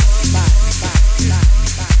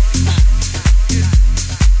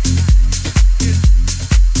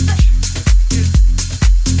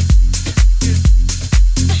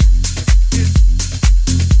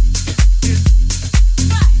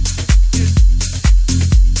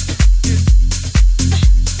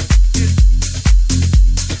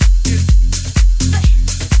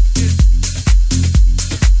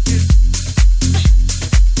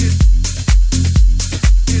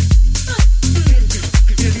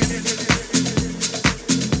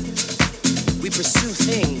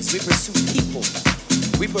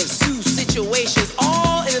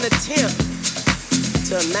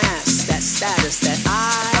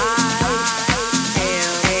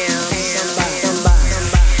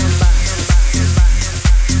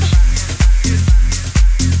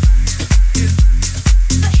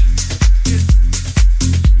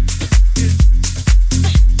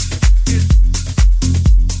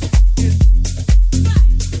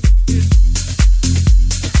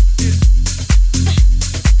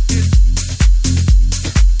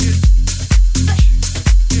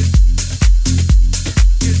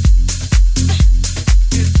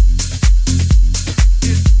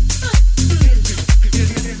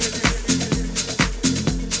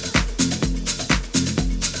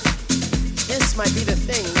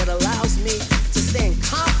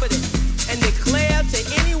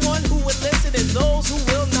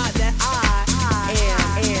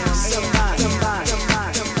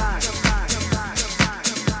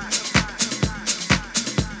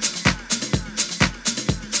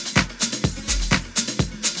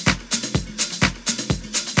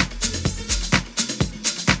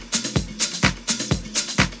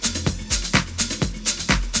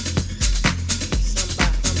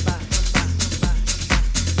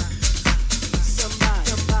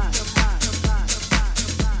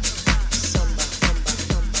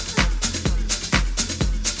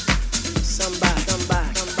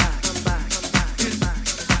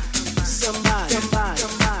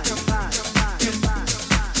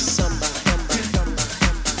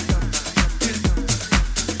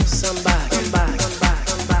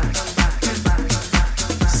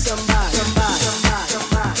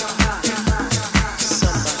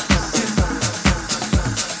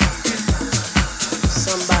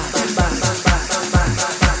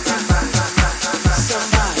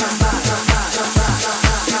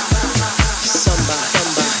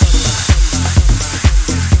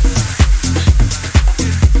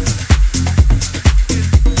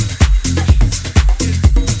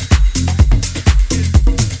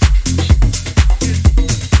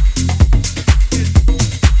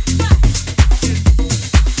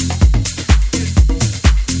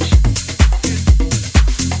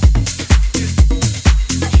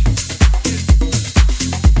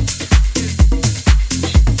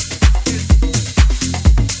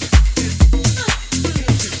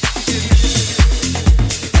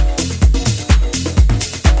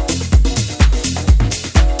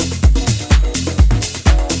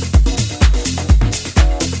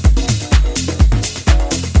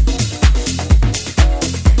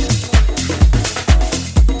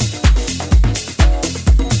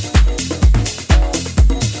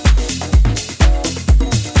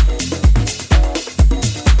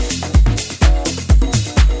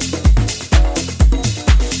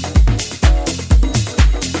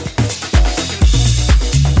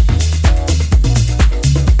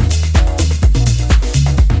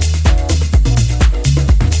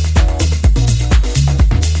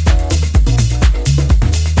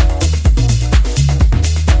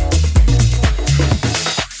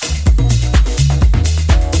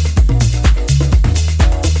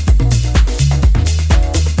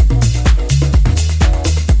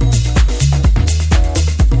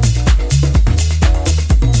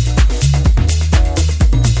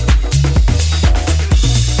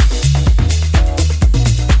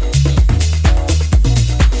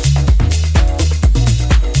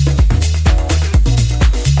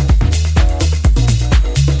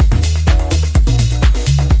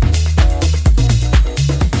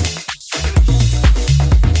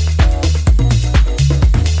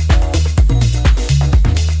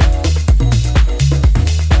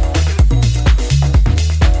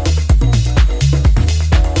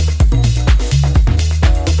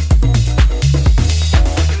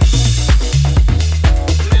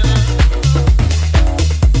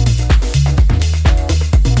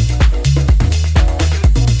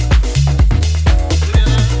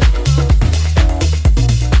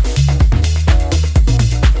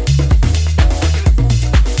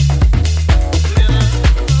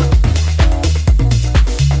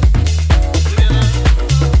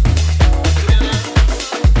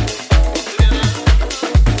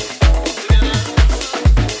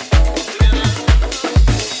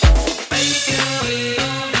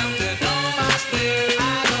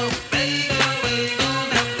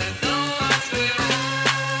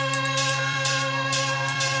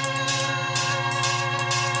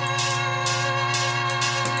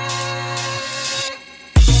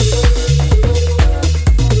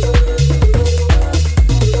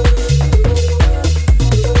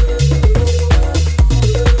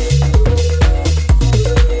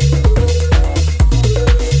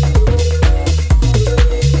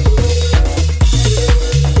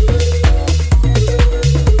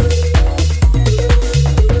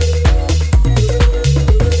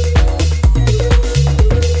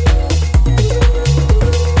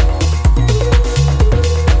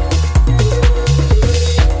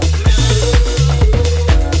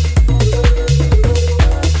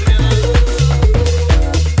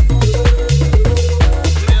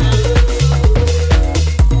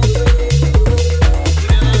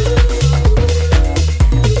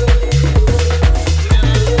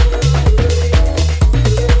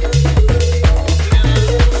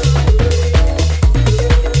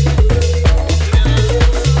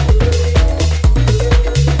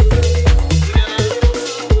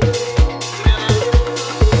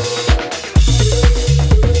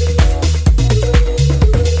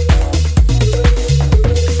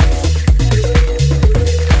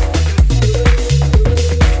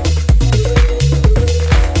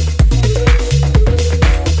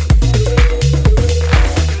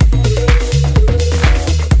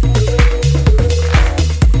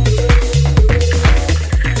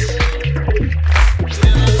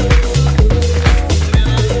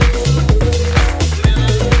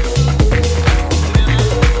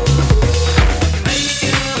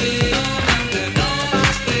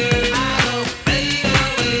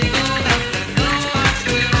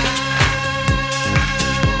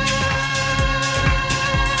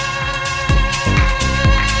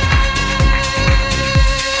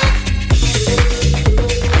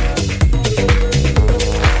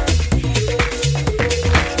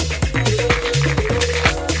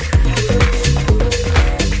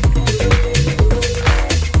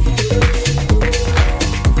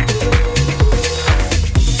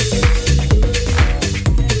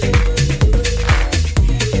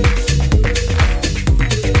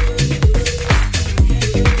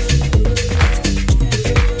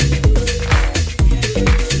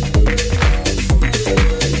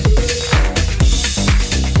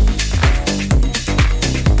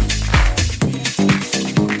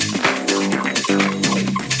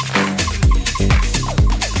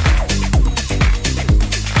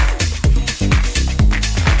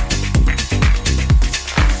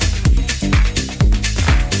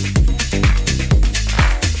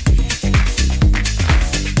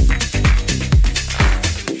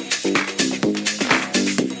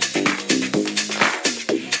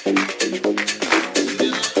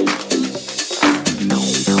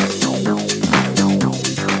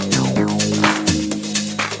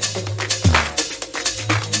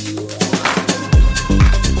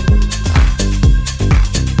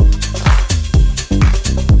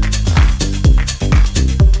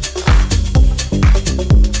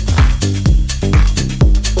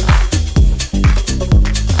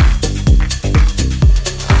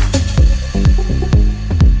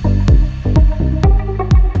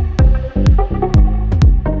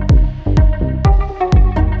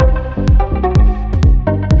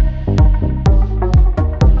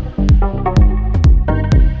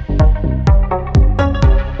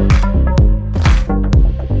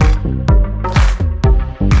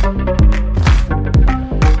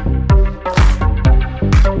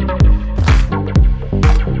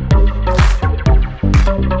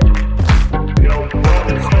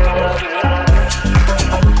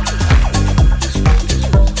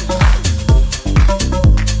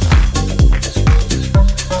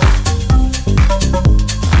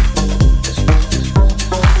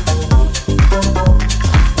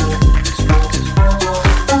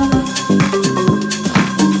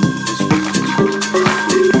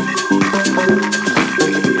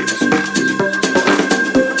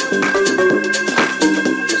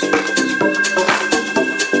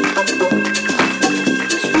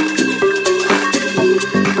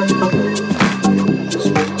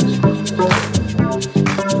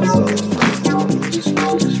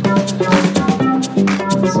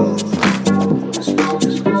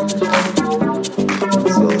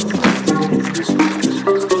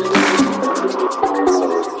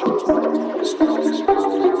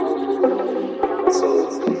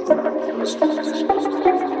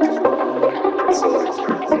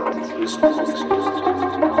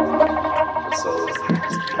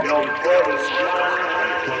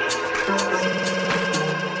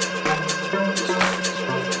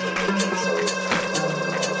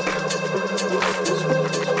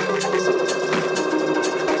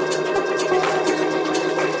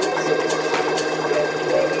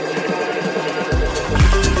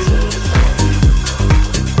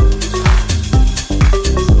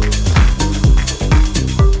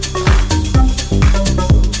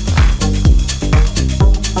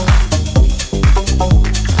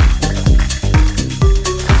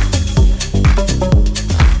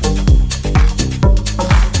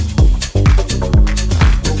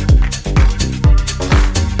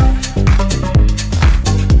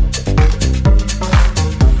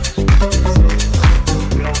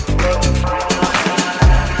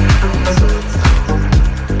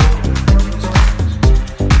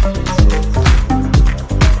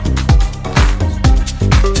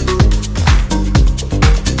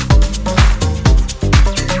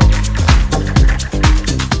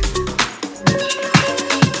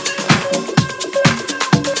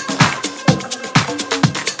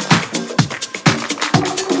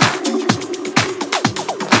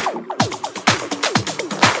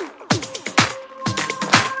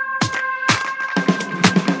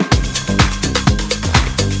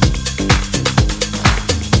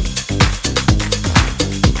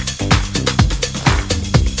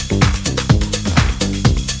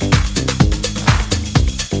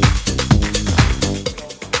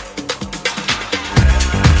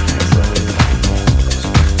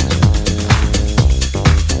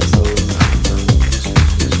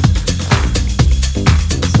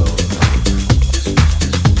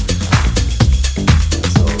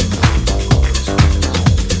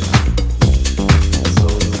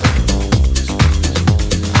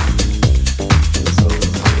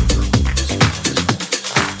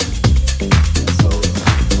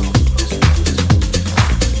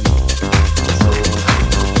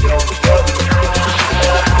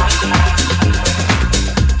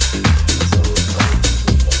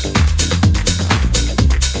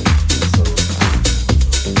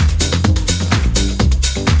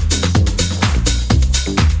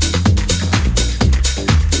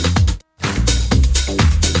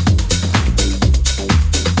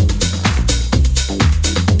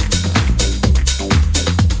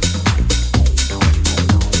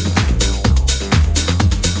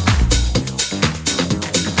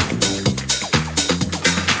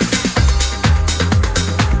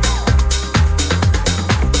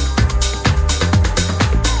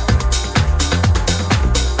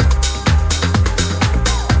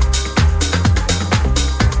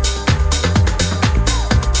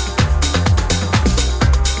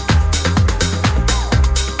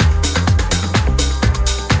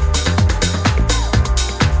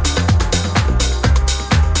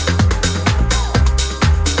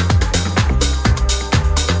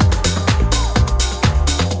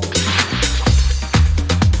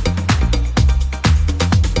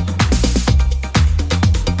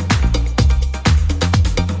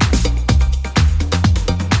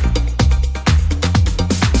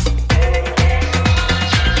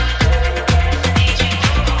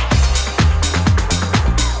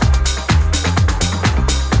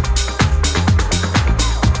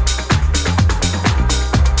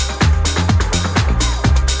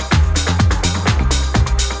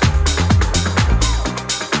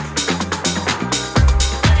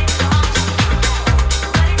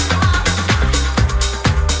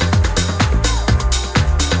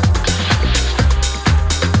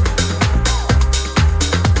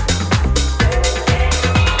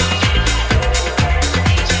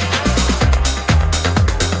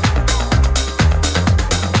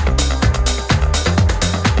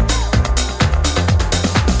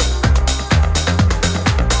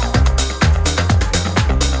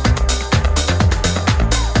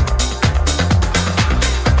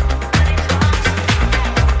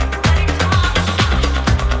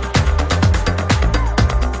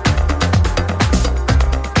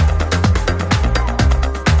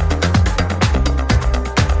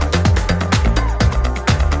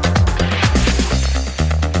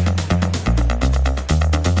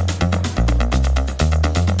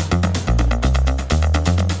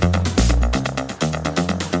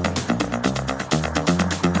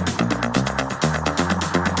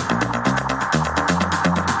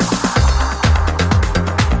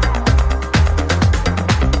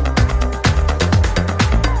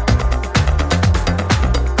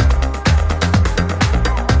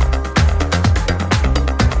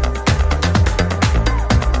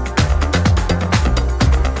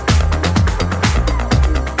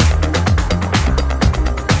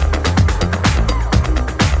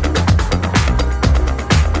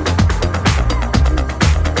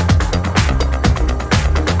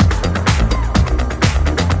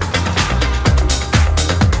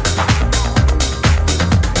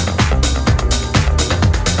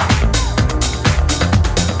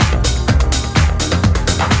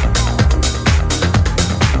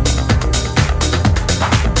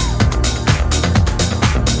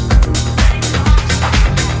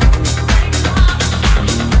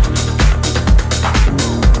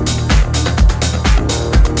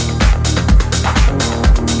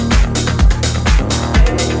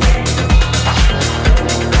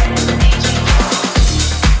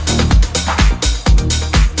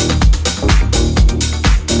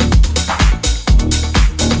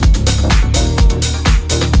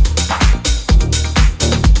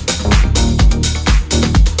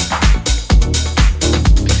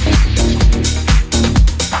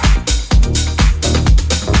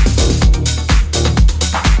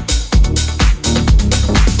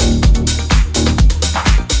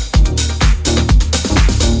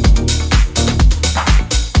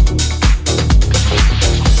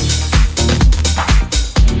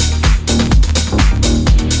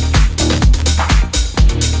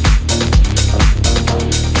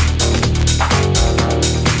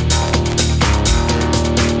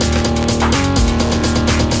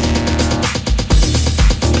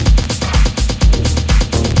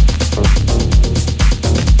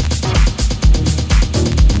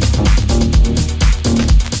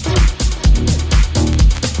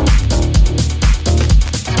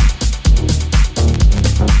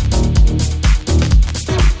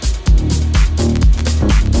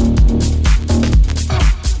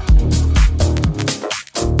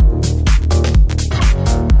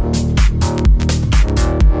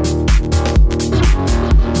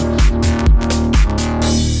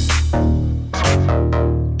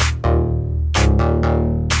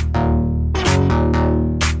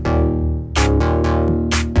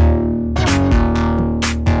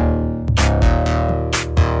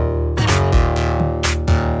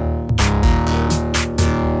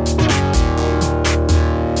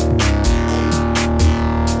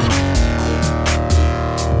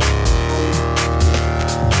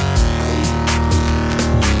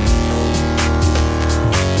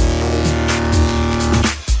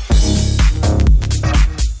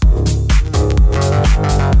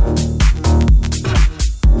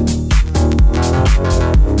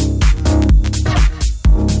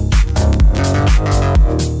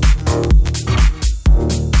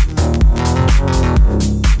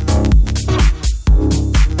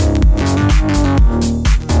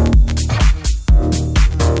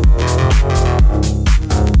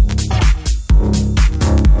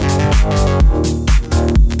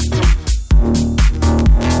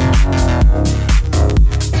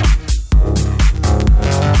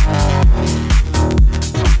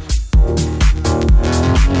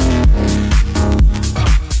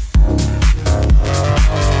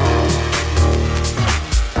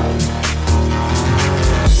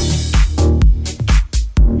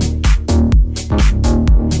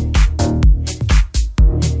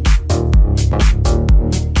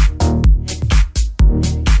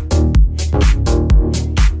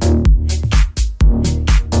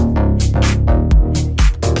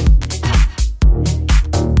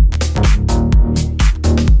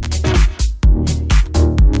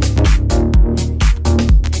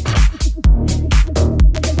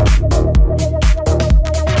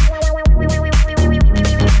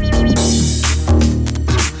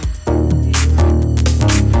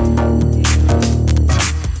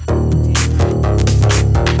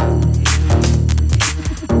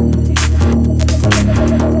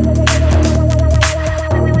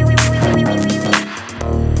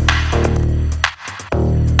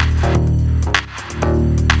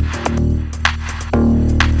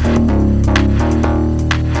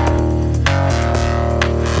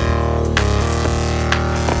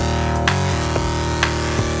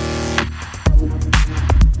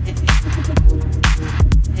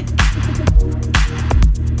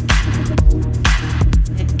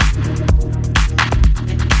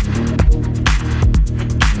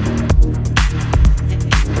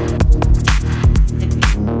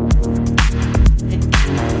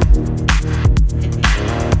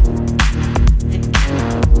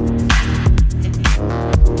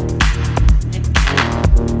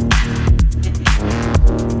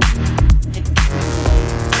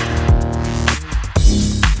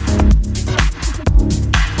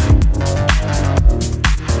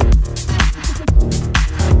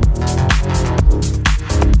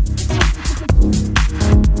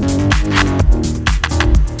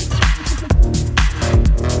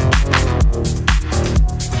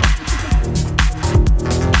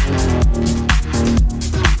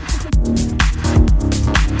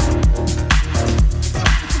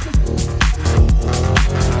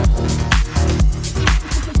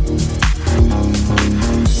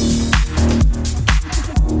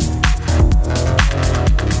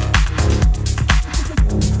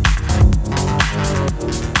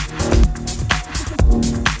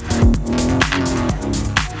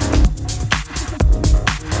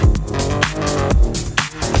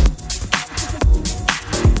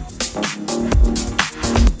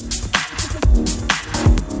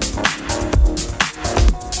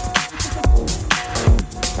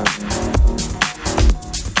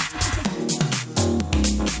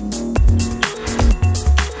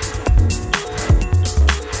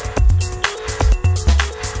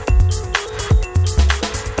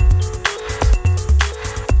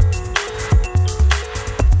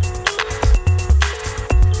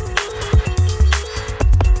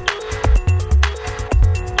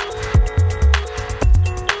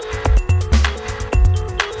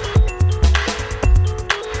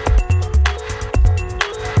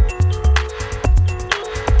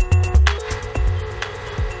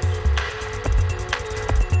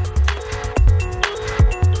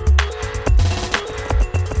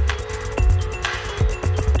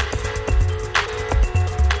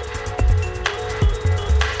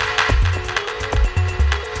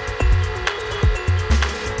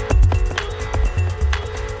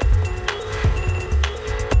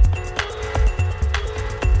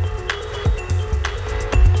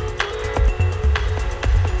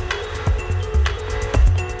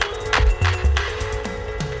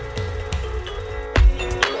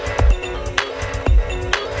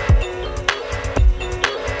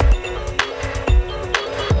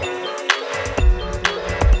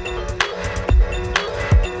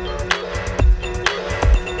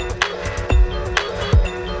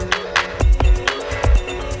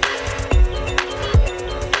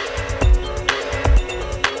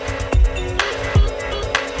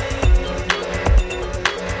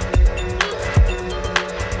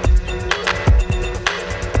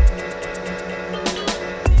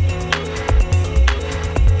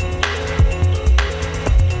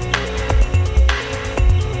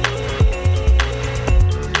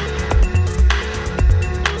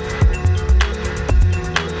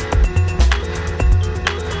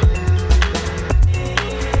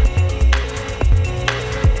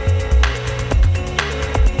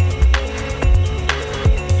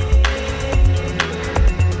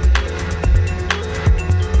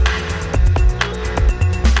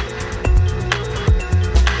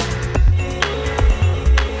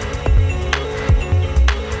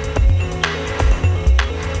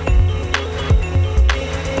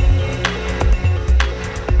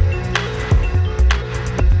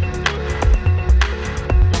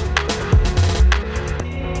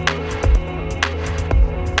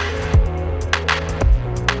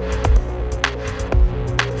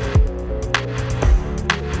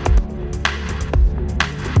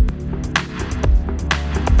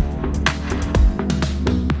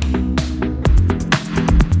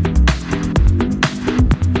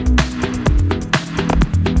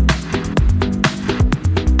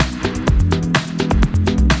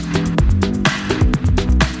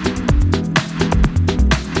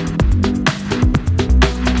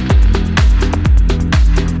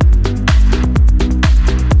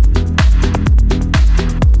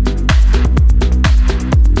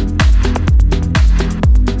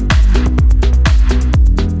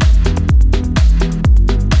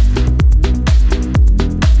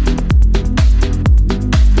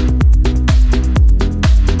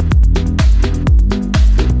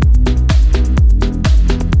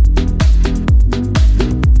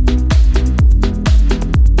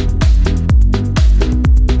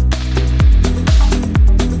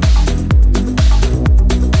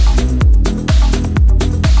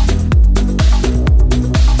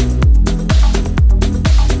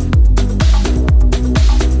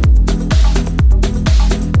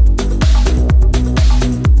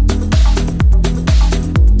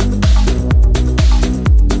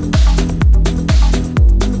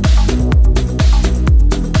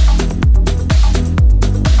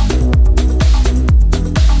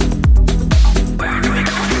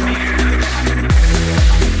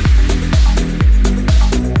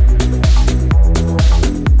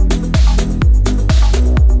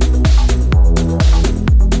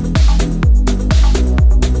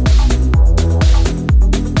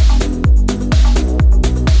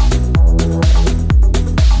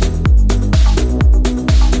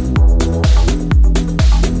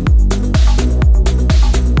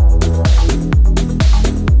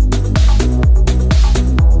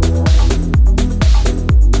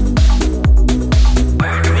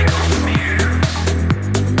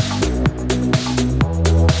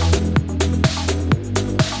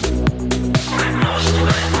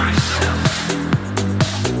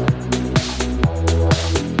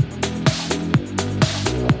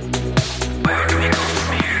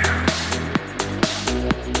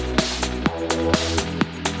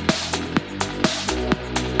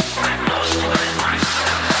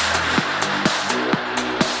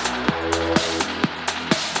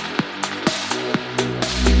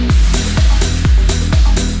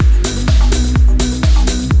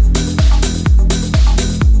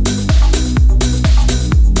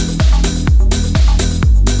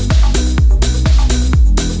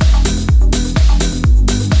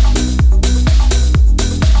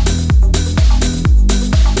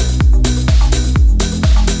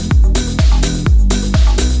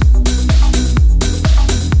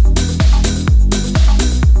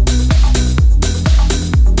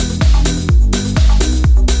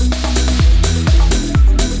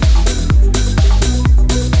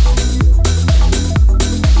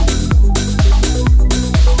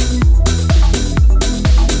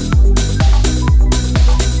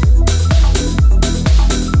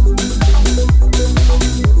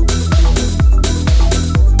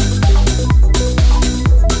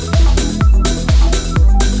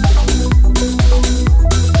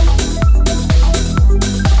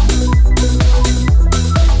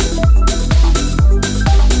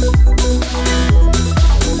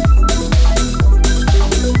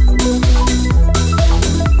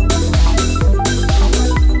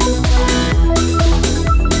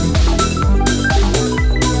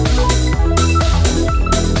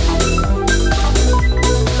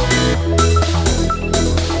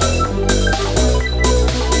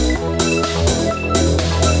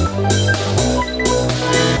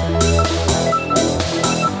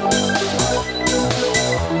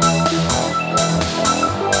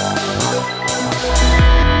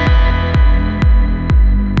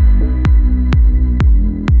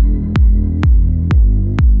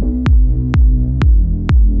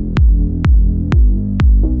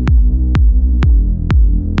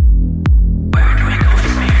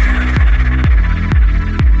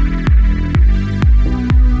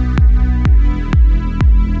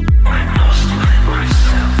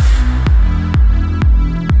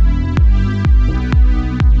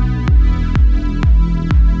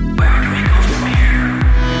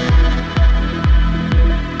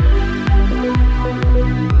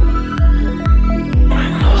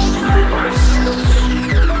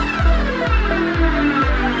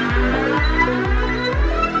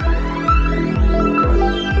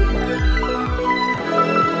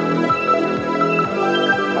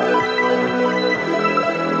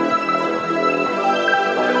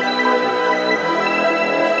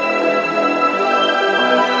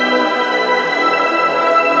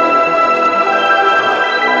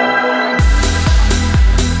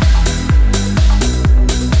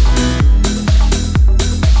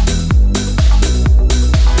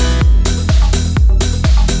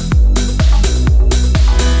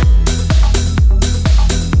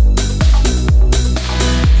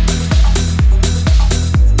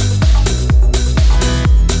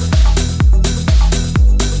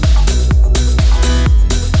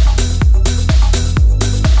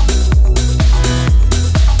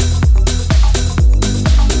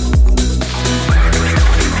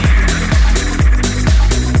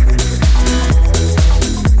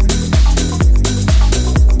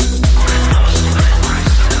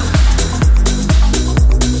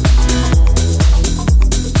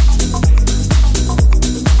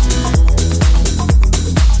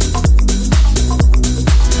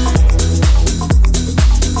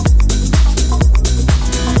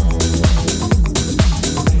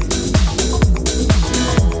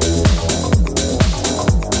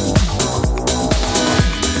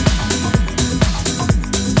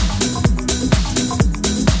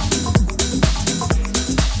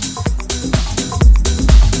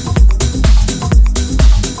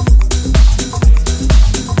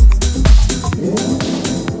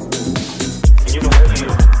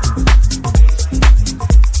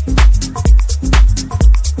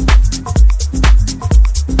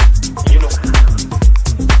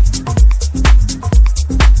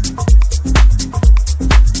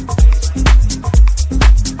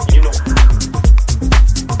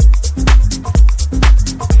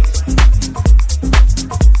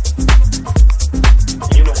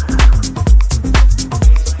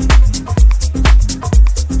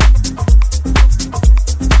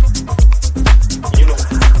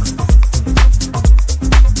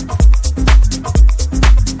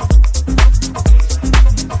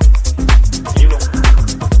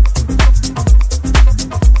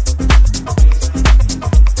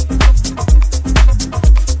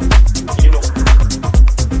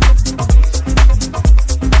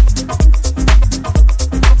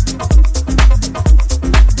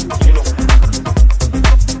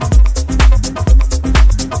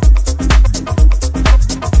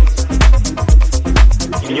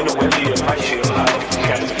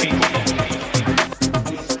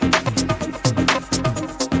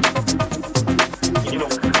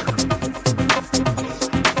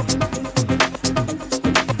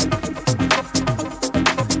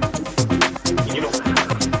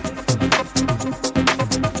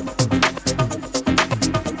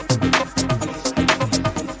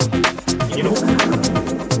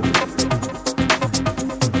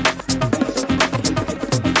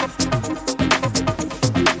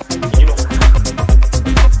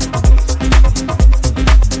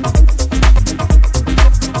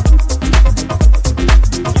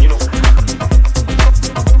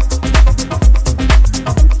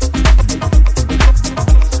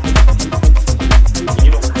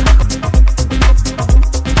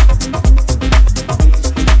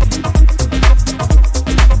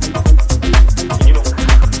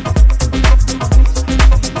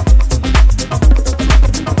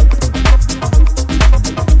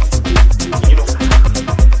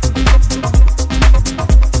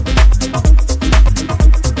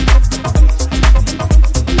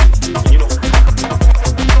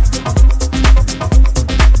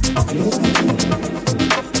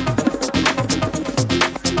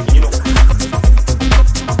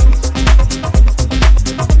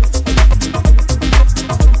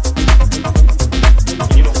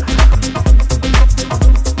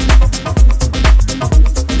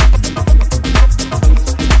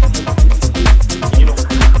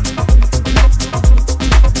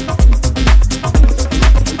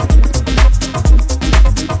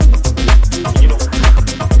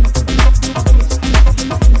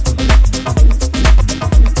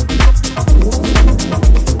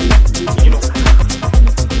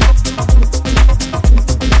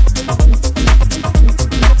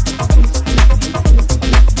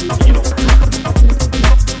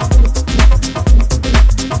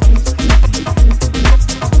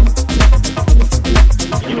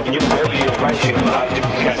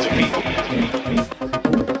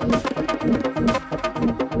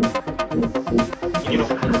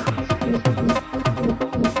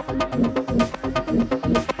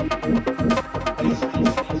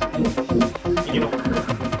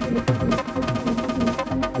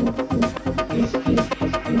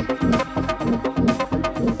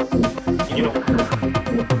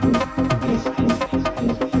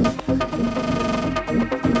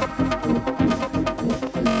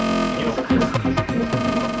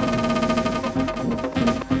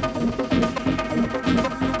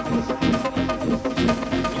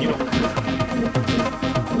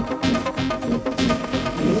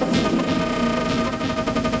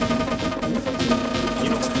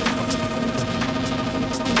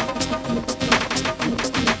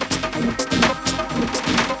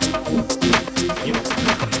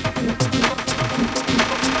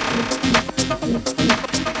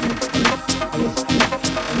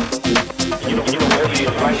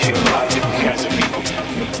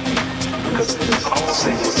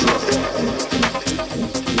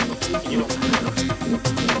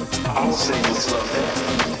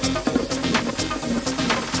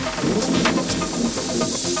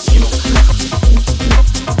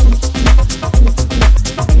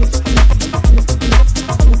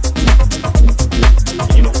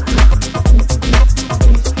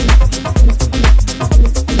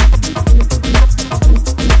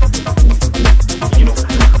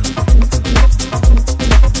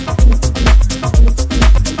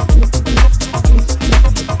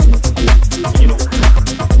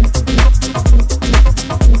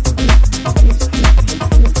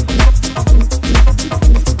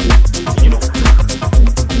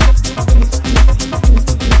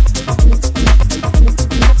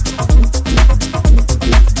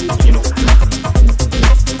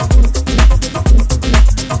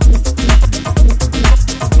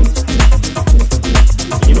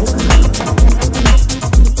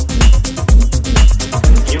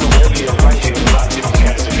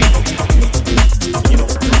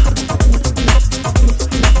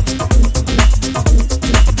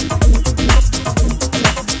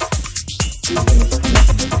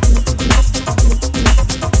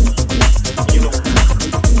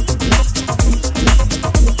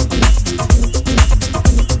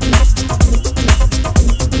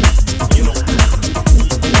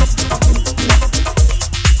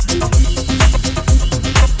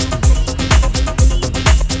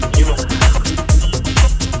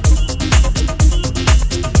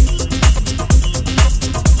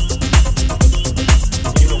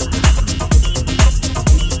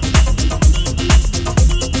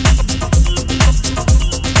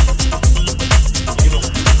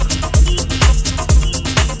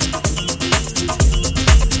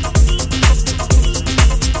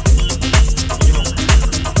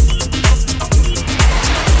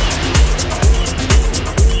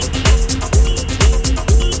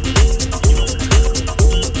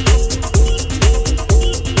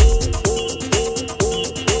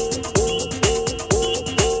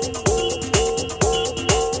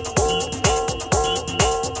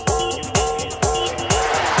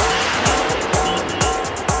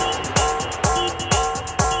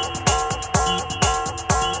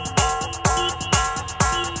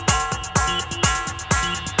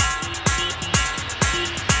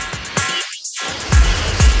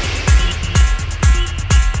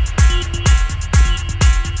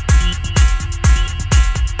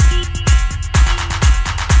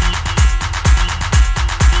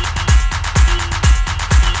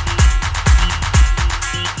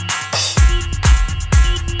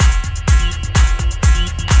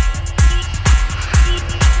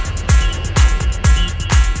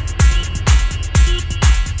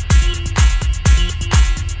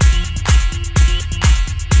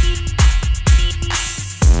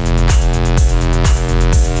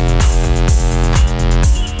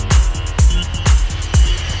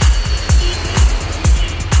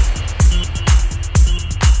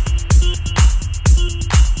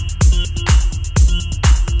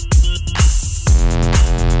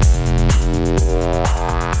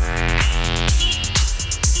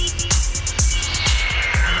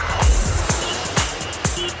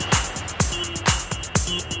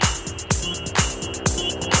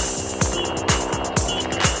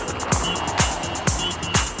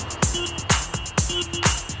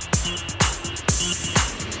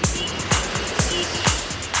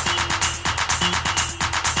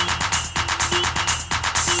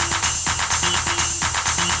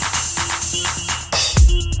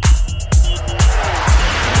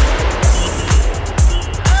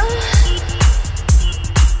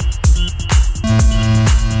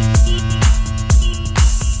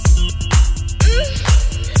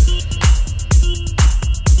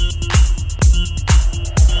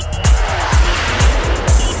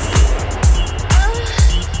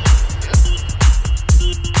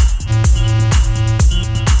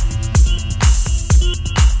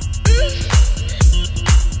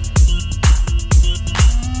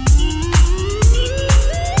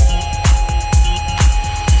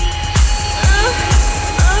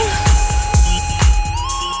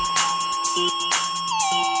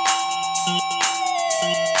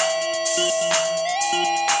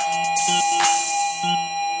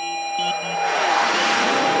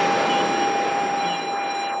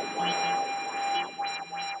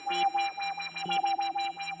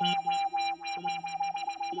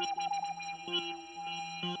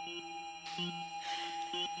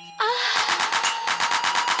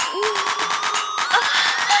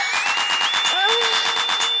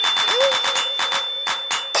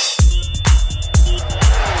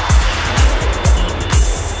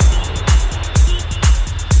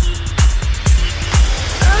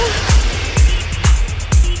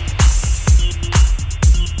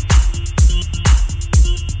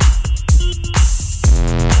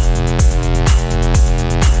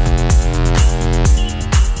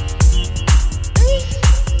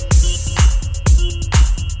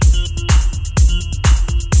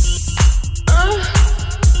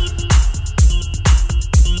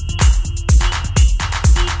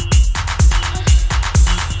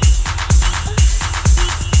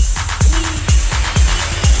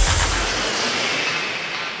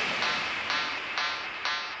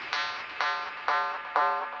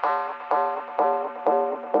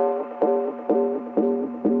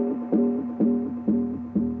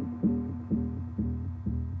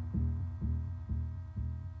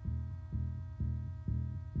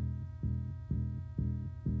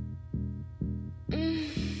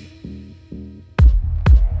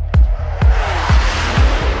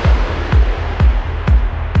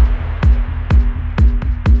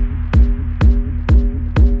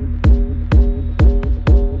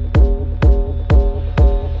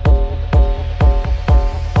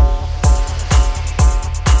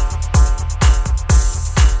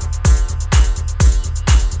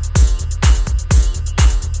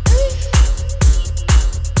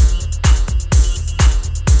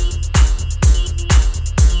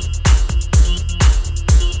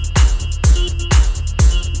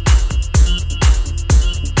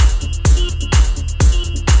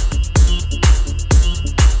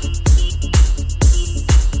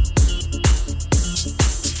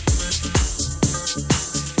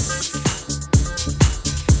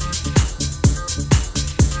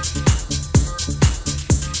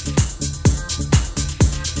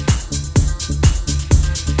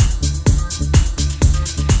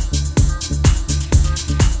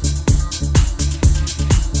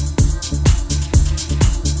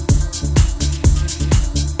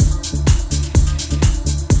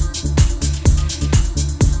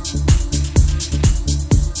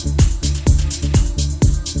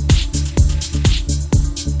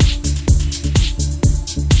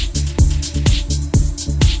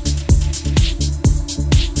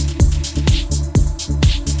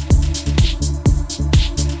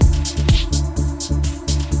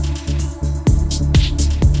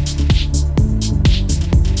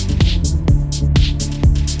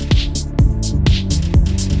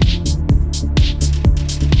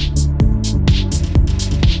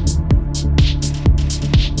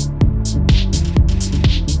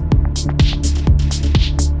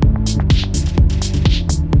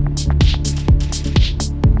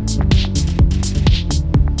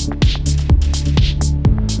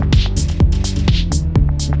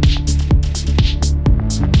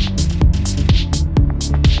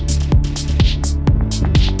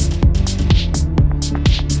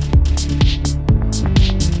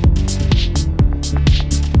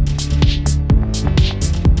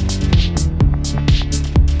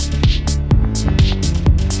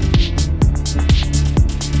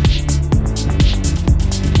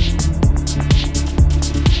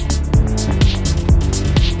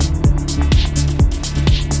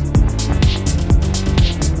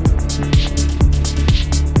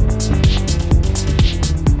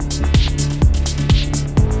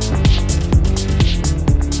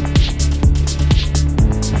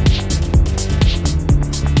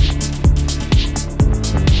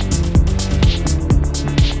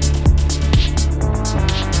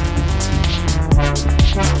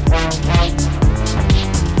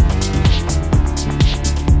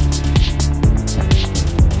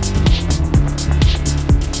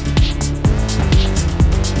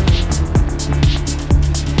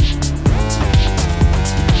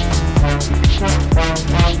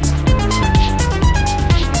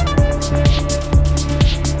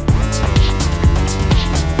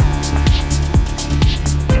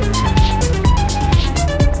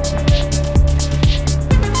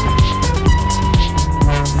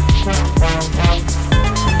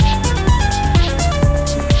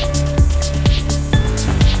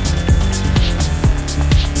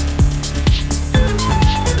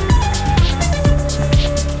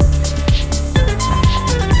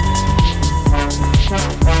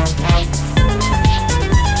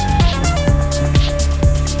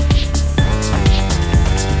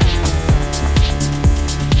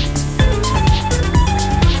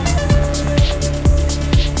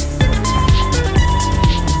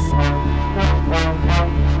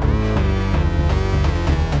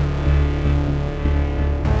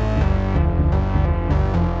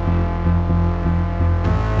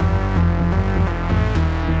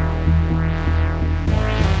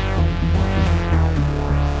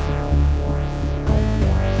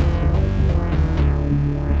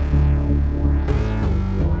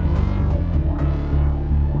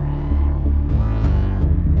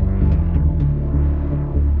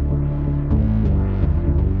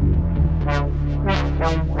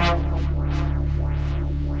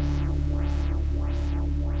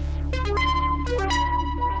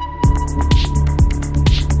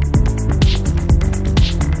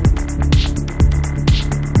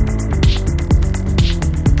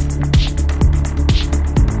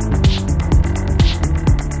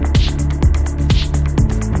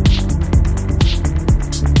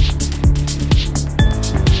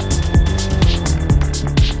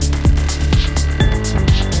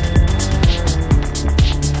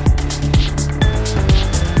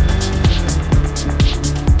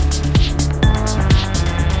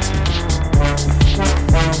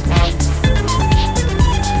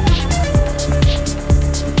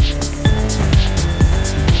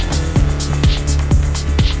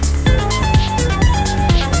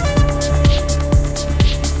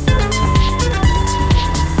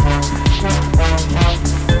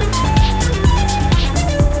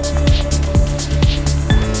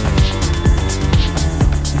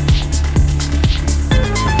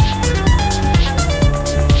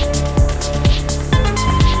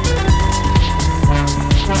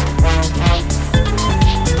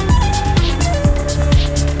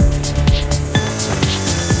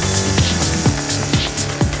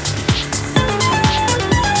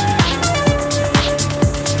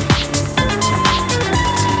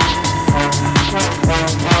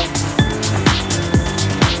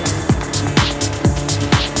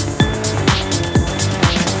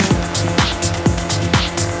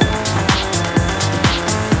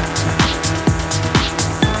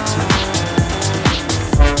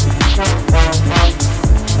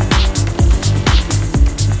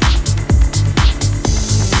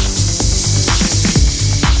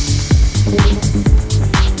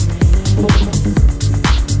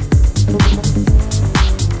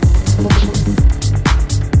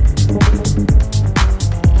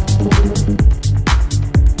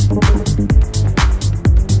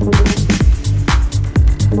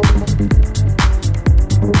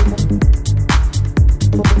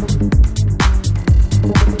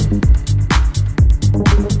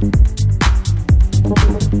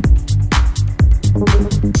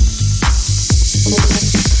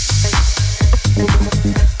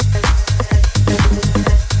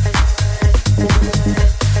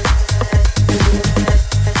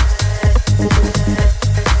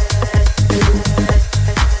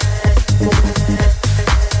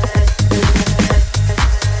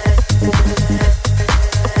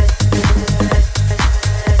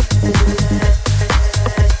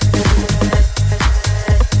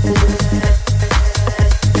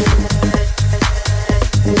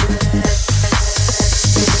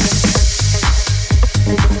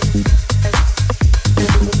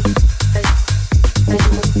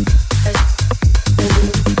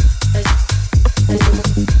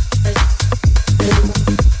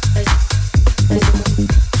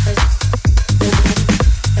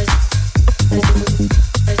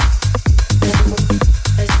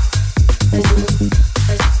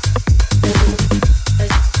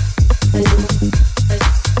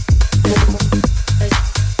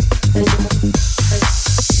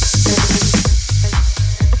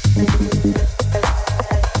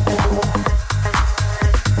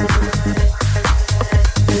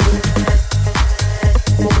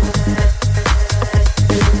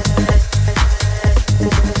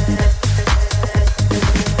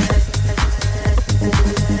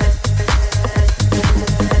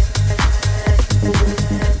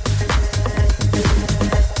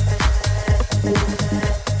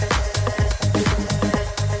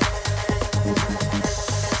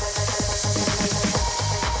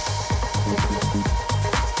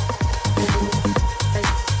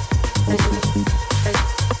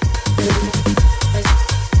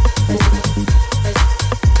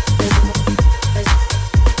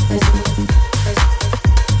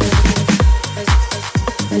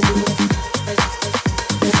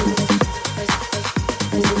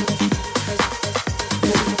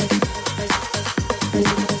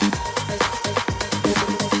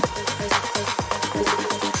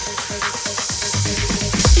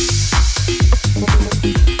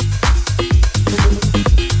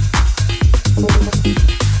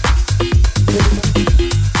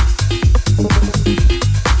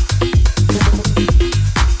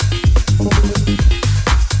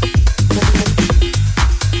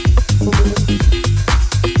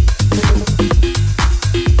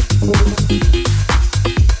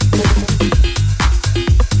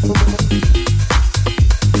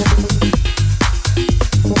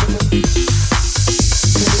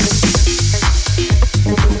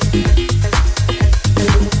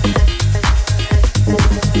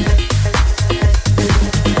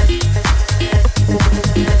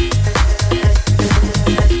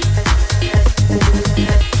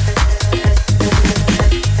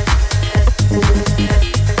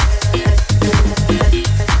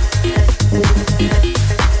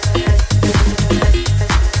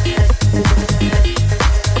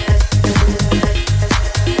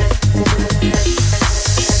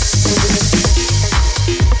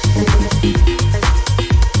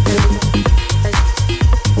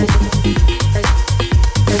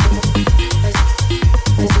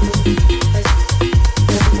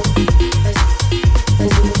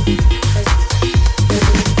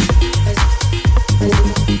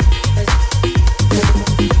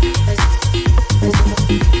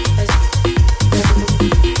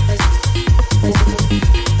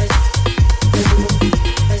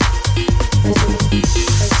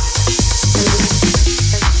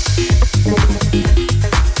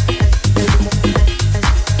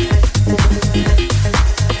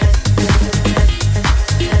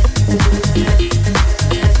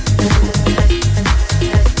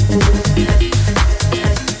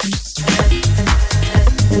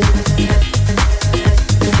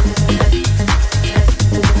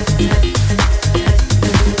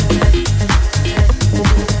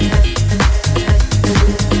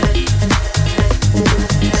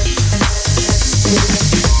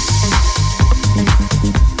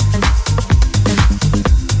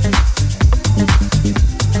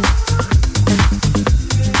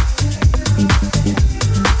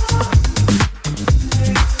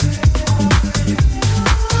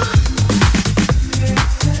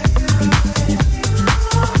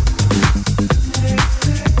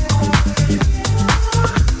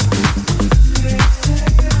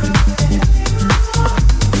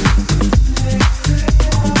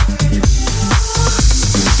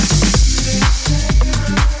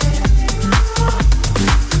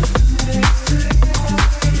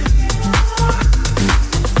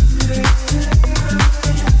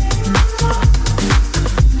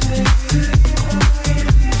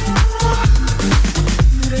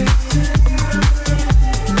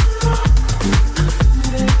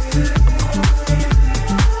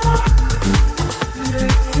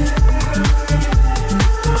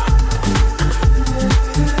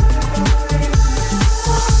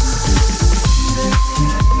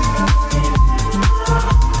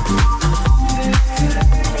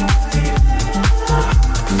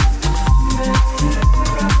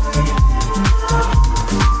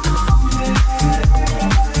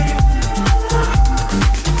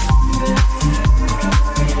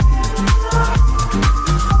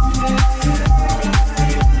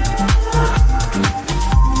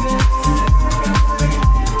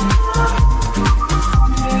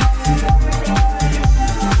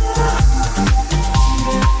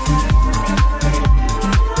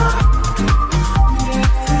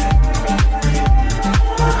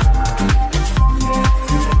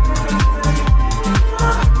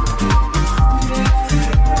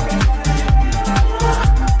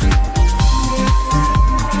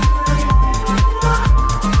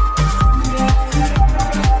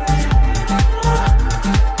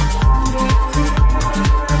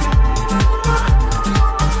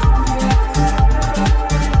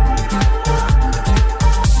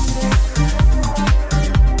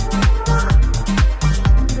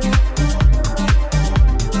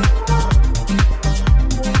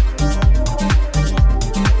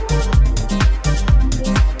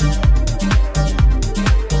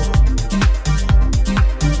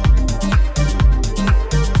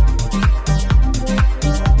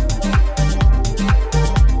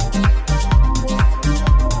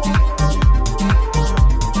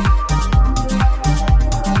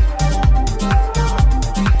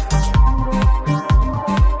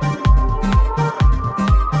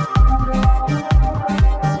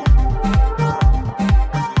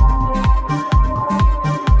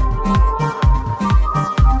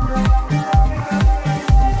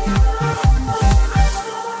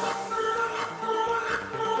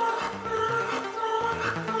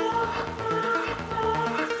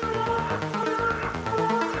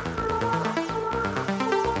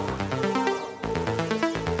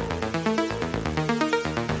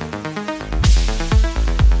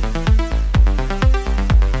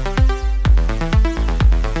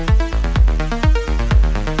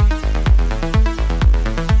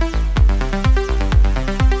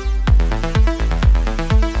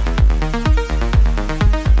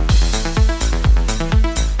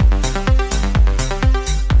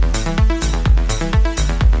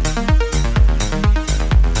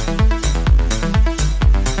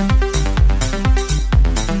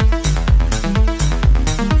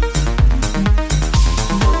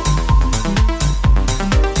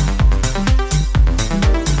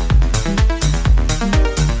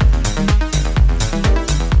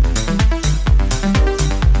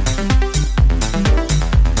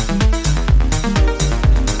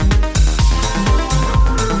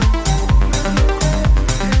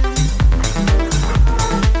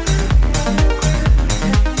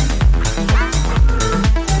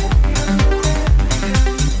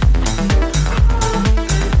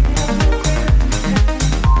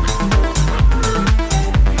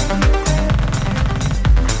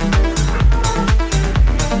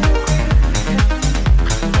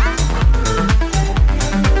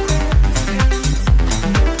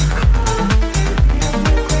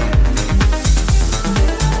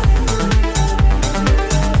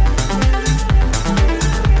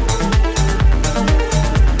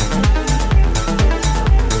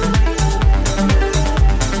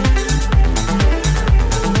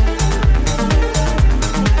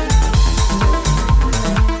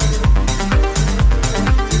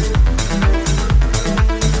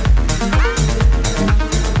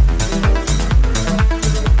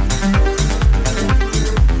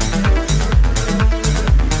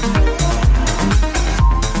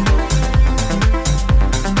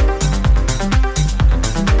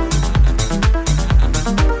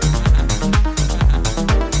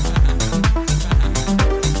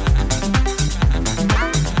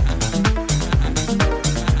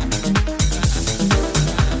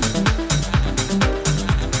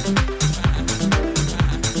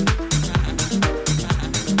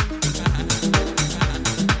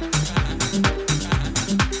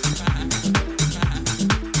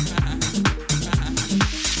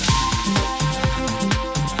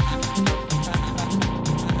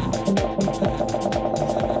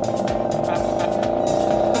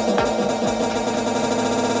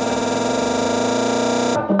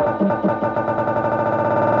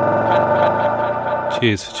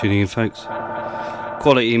 Cheers for tuning in, folks.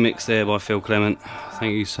 Quality mix there by Phil Clement.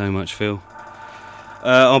 Thank you so much, Phil.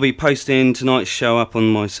 I'll be posting tonight's show up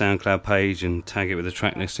on my SoundCloud page and tag it with the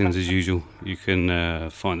track listings as usual. You can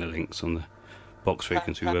find the links on the Box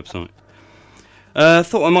Frequency website.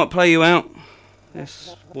 Thought I might play you out.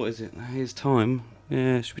 Yes, what is it? Here's time.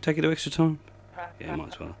 Yeah, should we take it to extra time? Yeah, might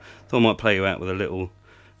as well. Thought I might play you out with a little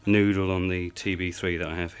noodle on the TB3 that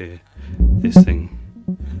I have here. This thing,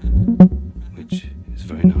 which is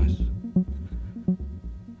very nice.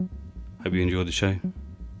 Hope you enjoyed the show.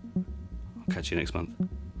 I'll catch you next month.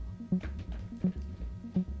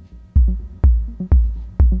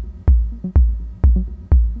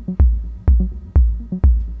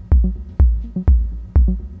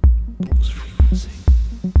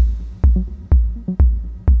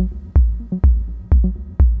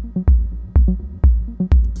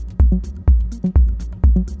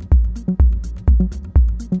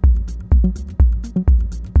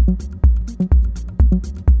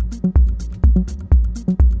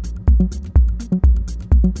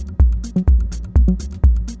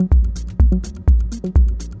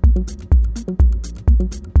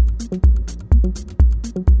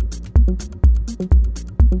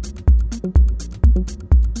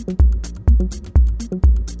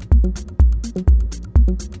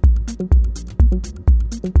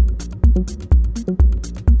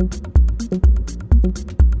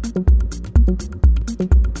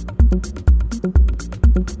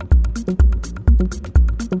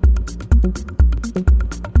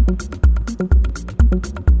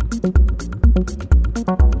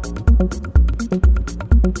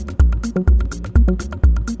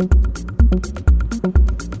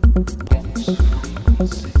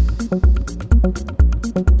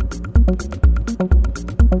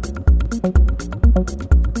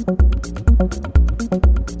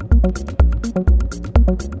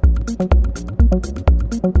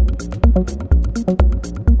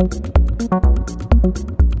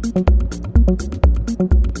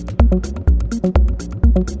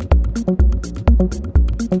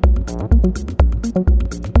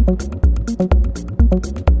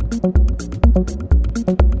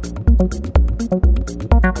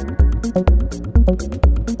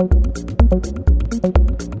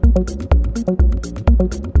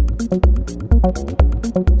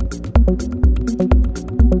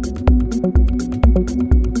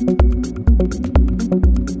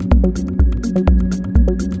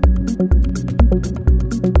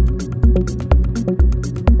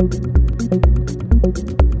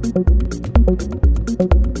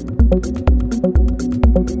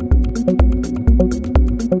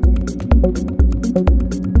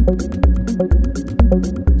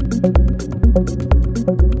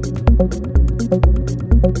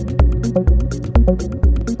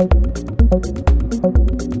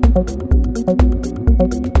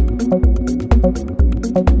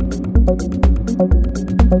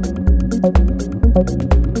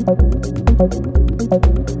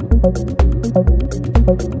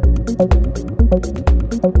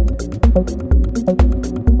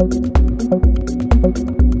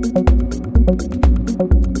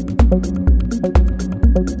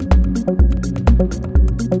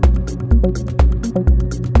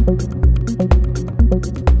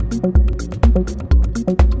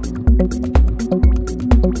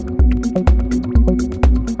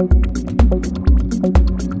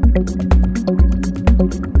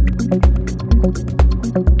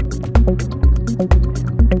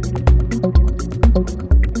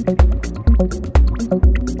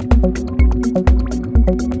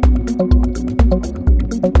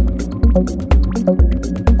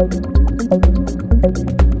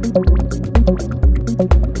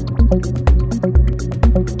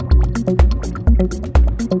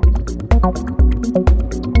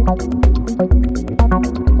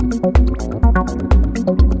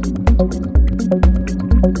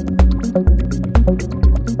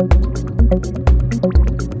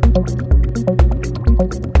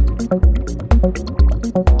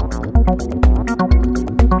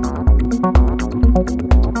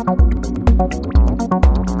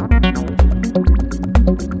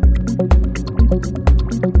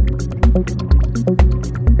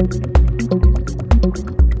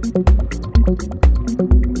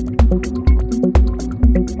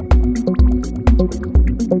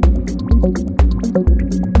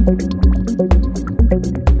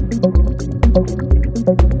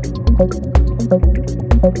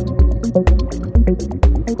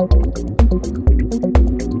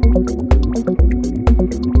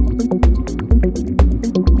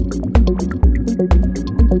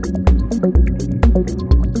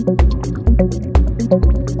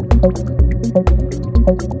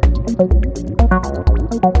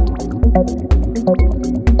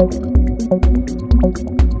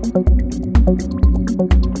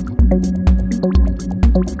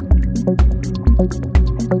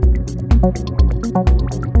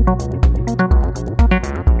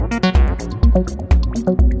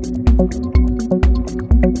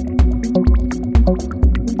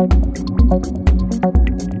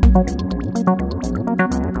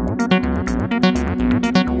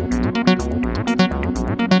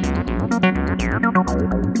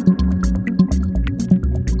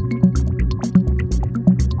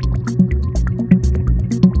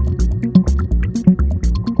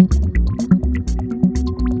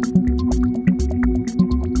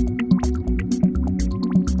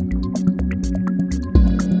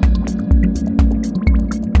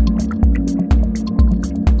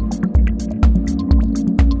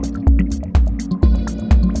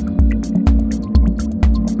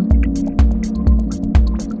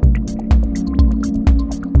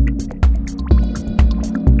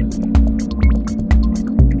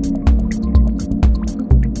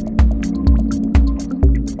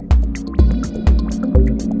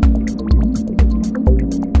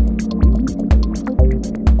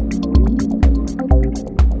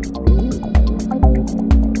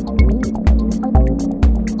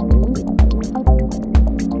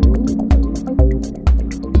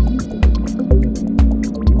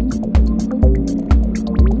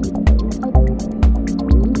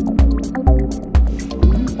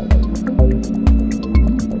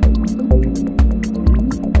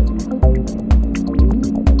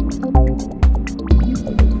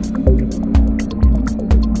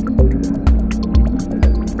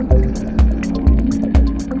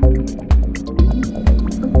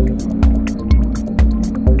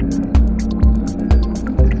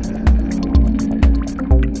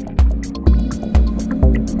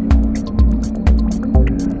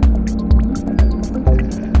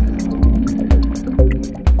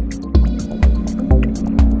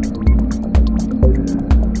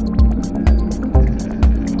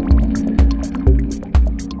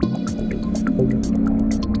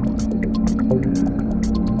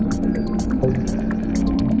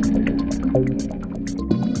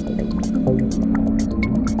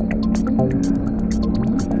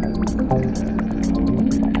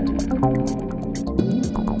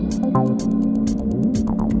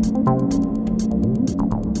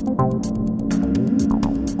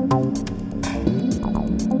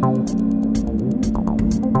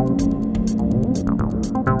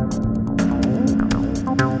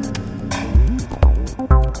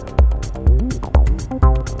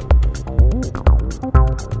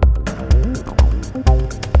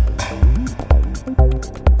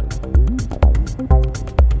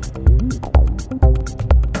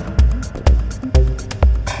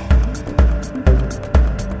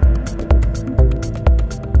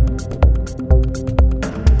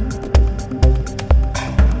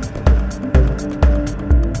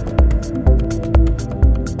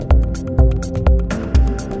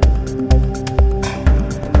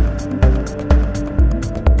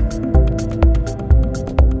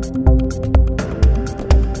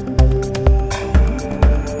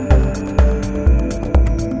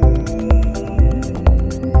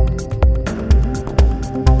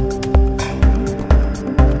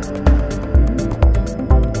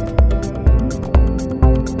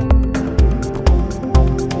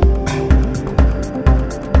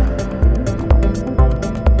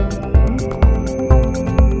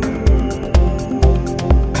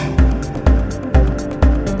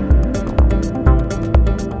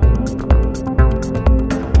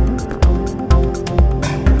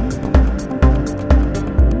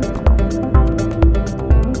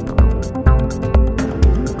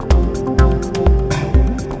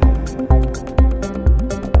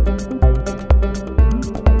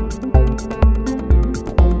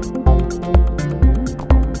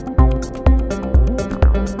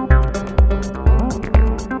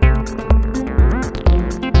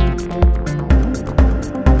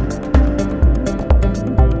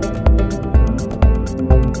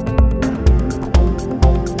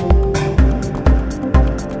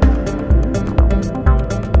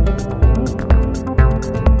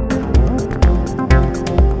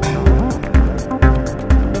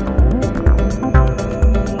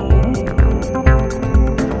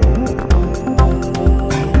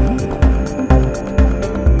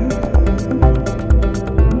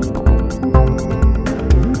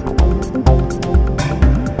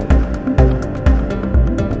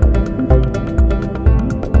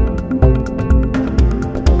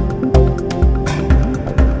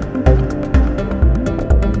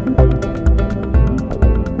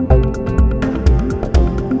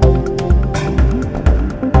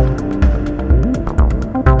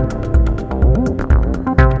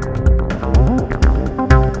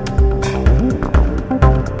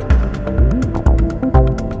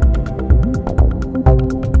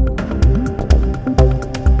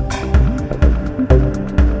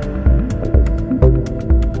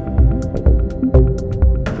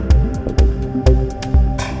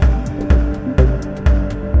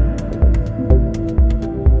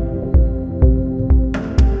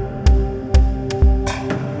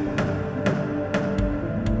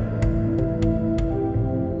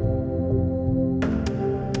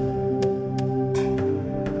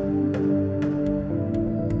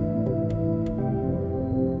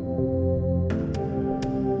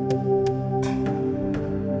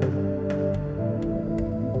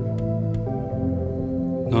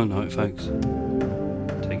 Night night, folks.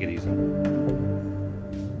 Take it easy.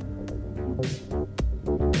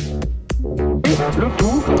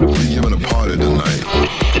 We're giving a party tonight.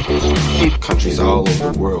 Countries all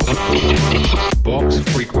over the world. Box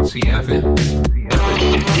Frequency FM.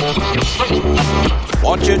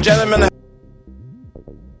 Won't you gentlemen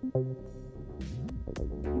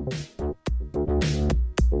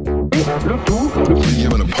We're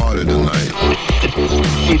giving a party tonight.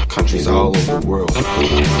 Countries all over the world.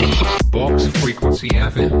 Box Frequency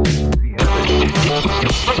FM.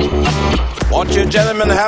 won't you gentlemen have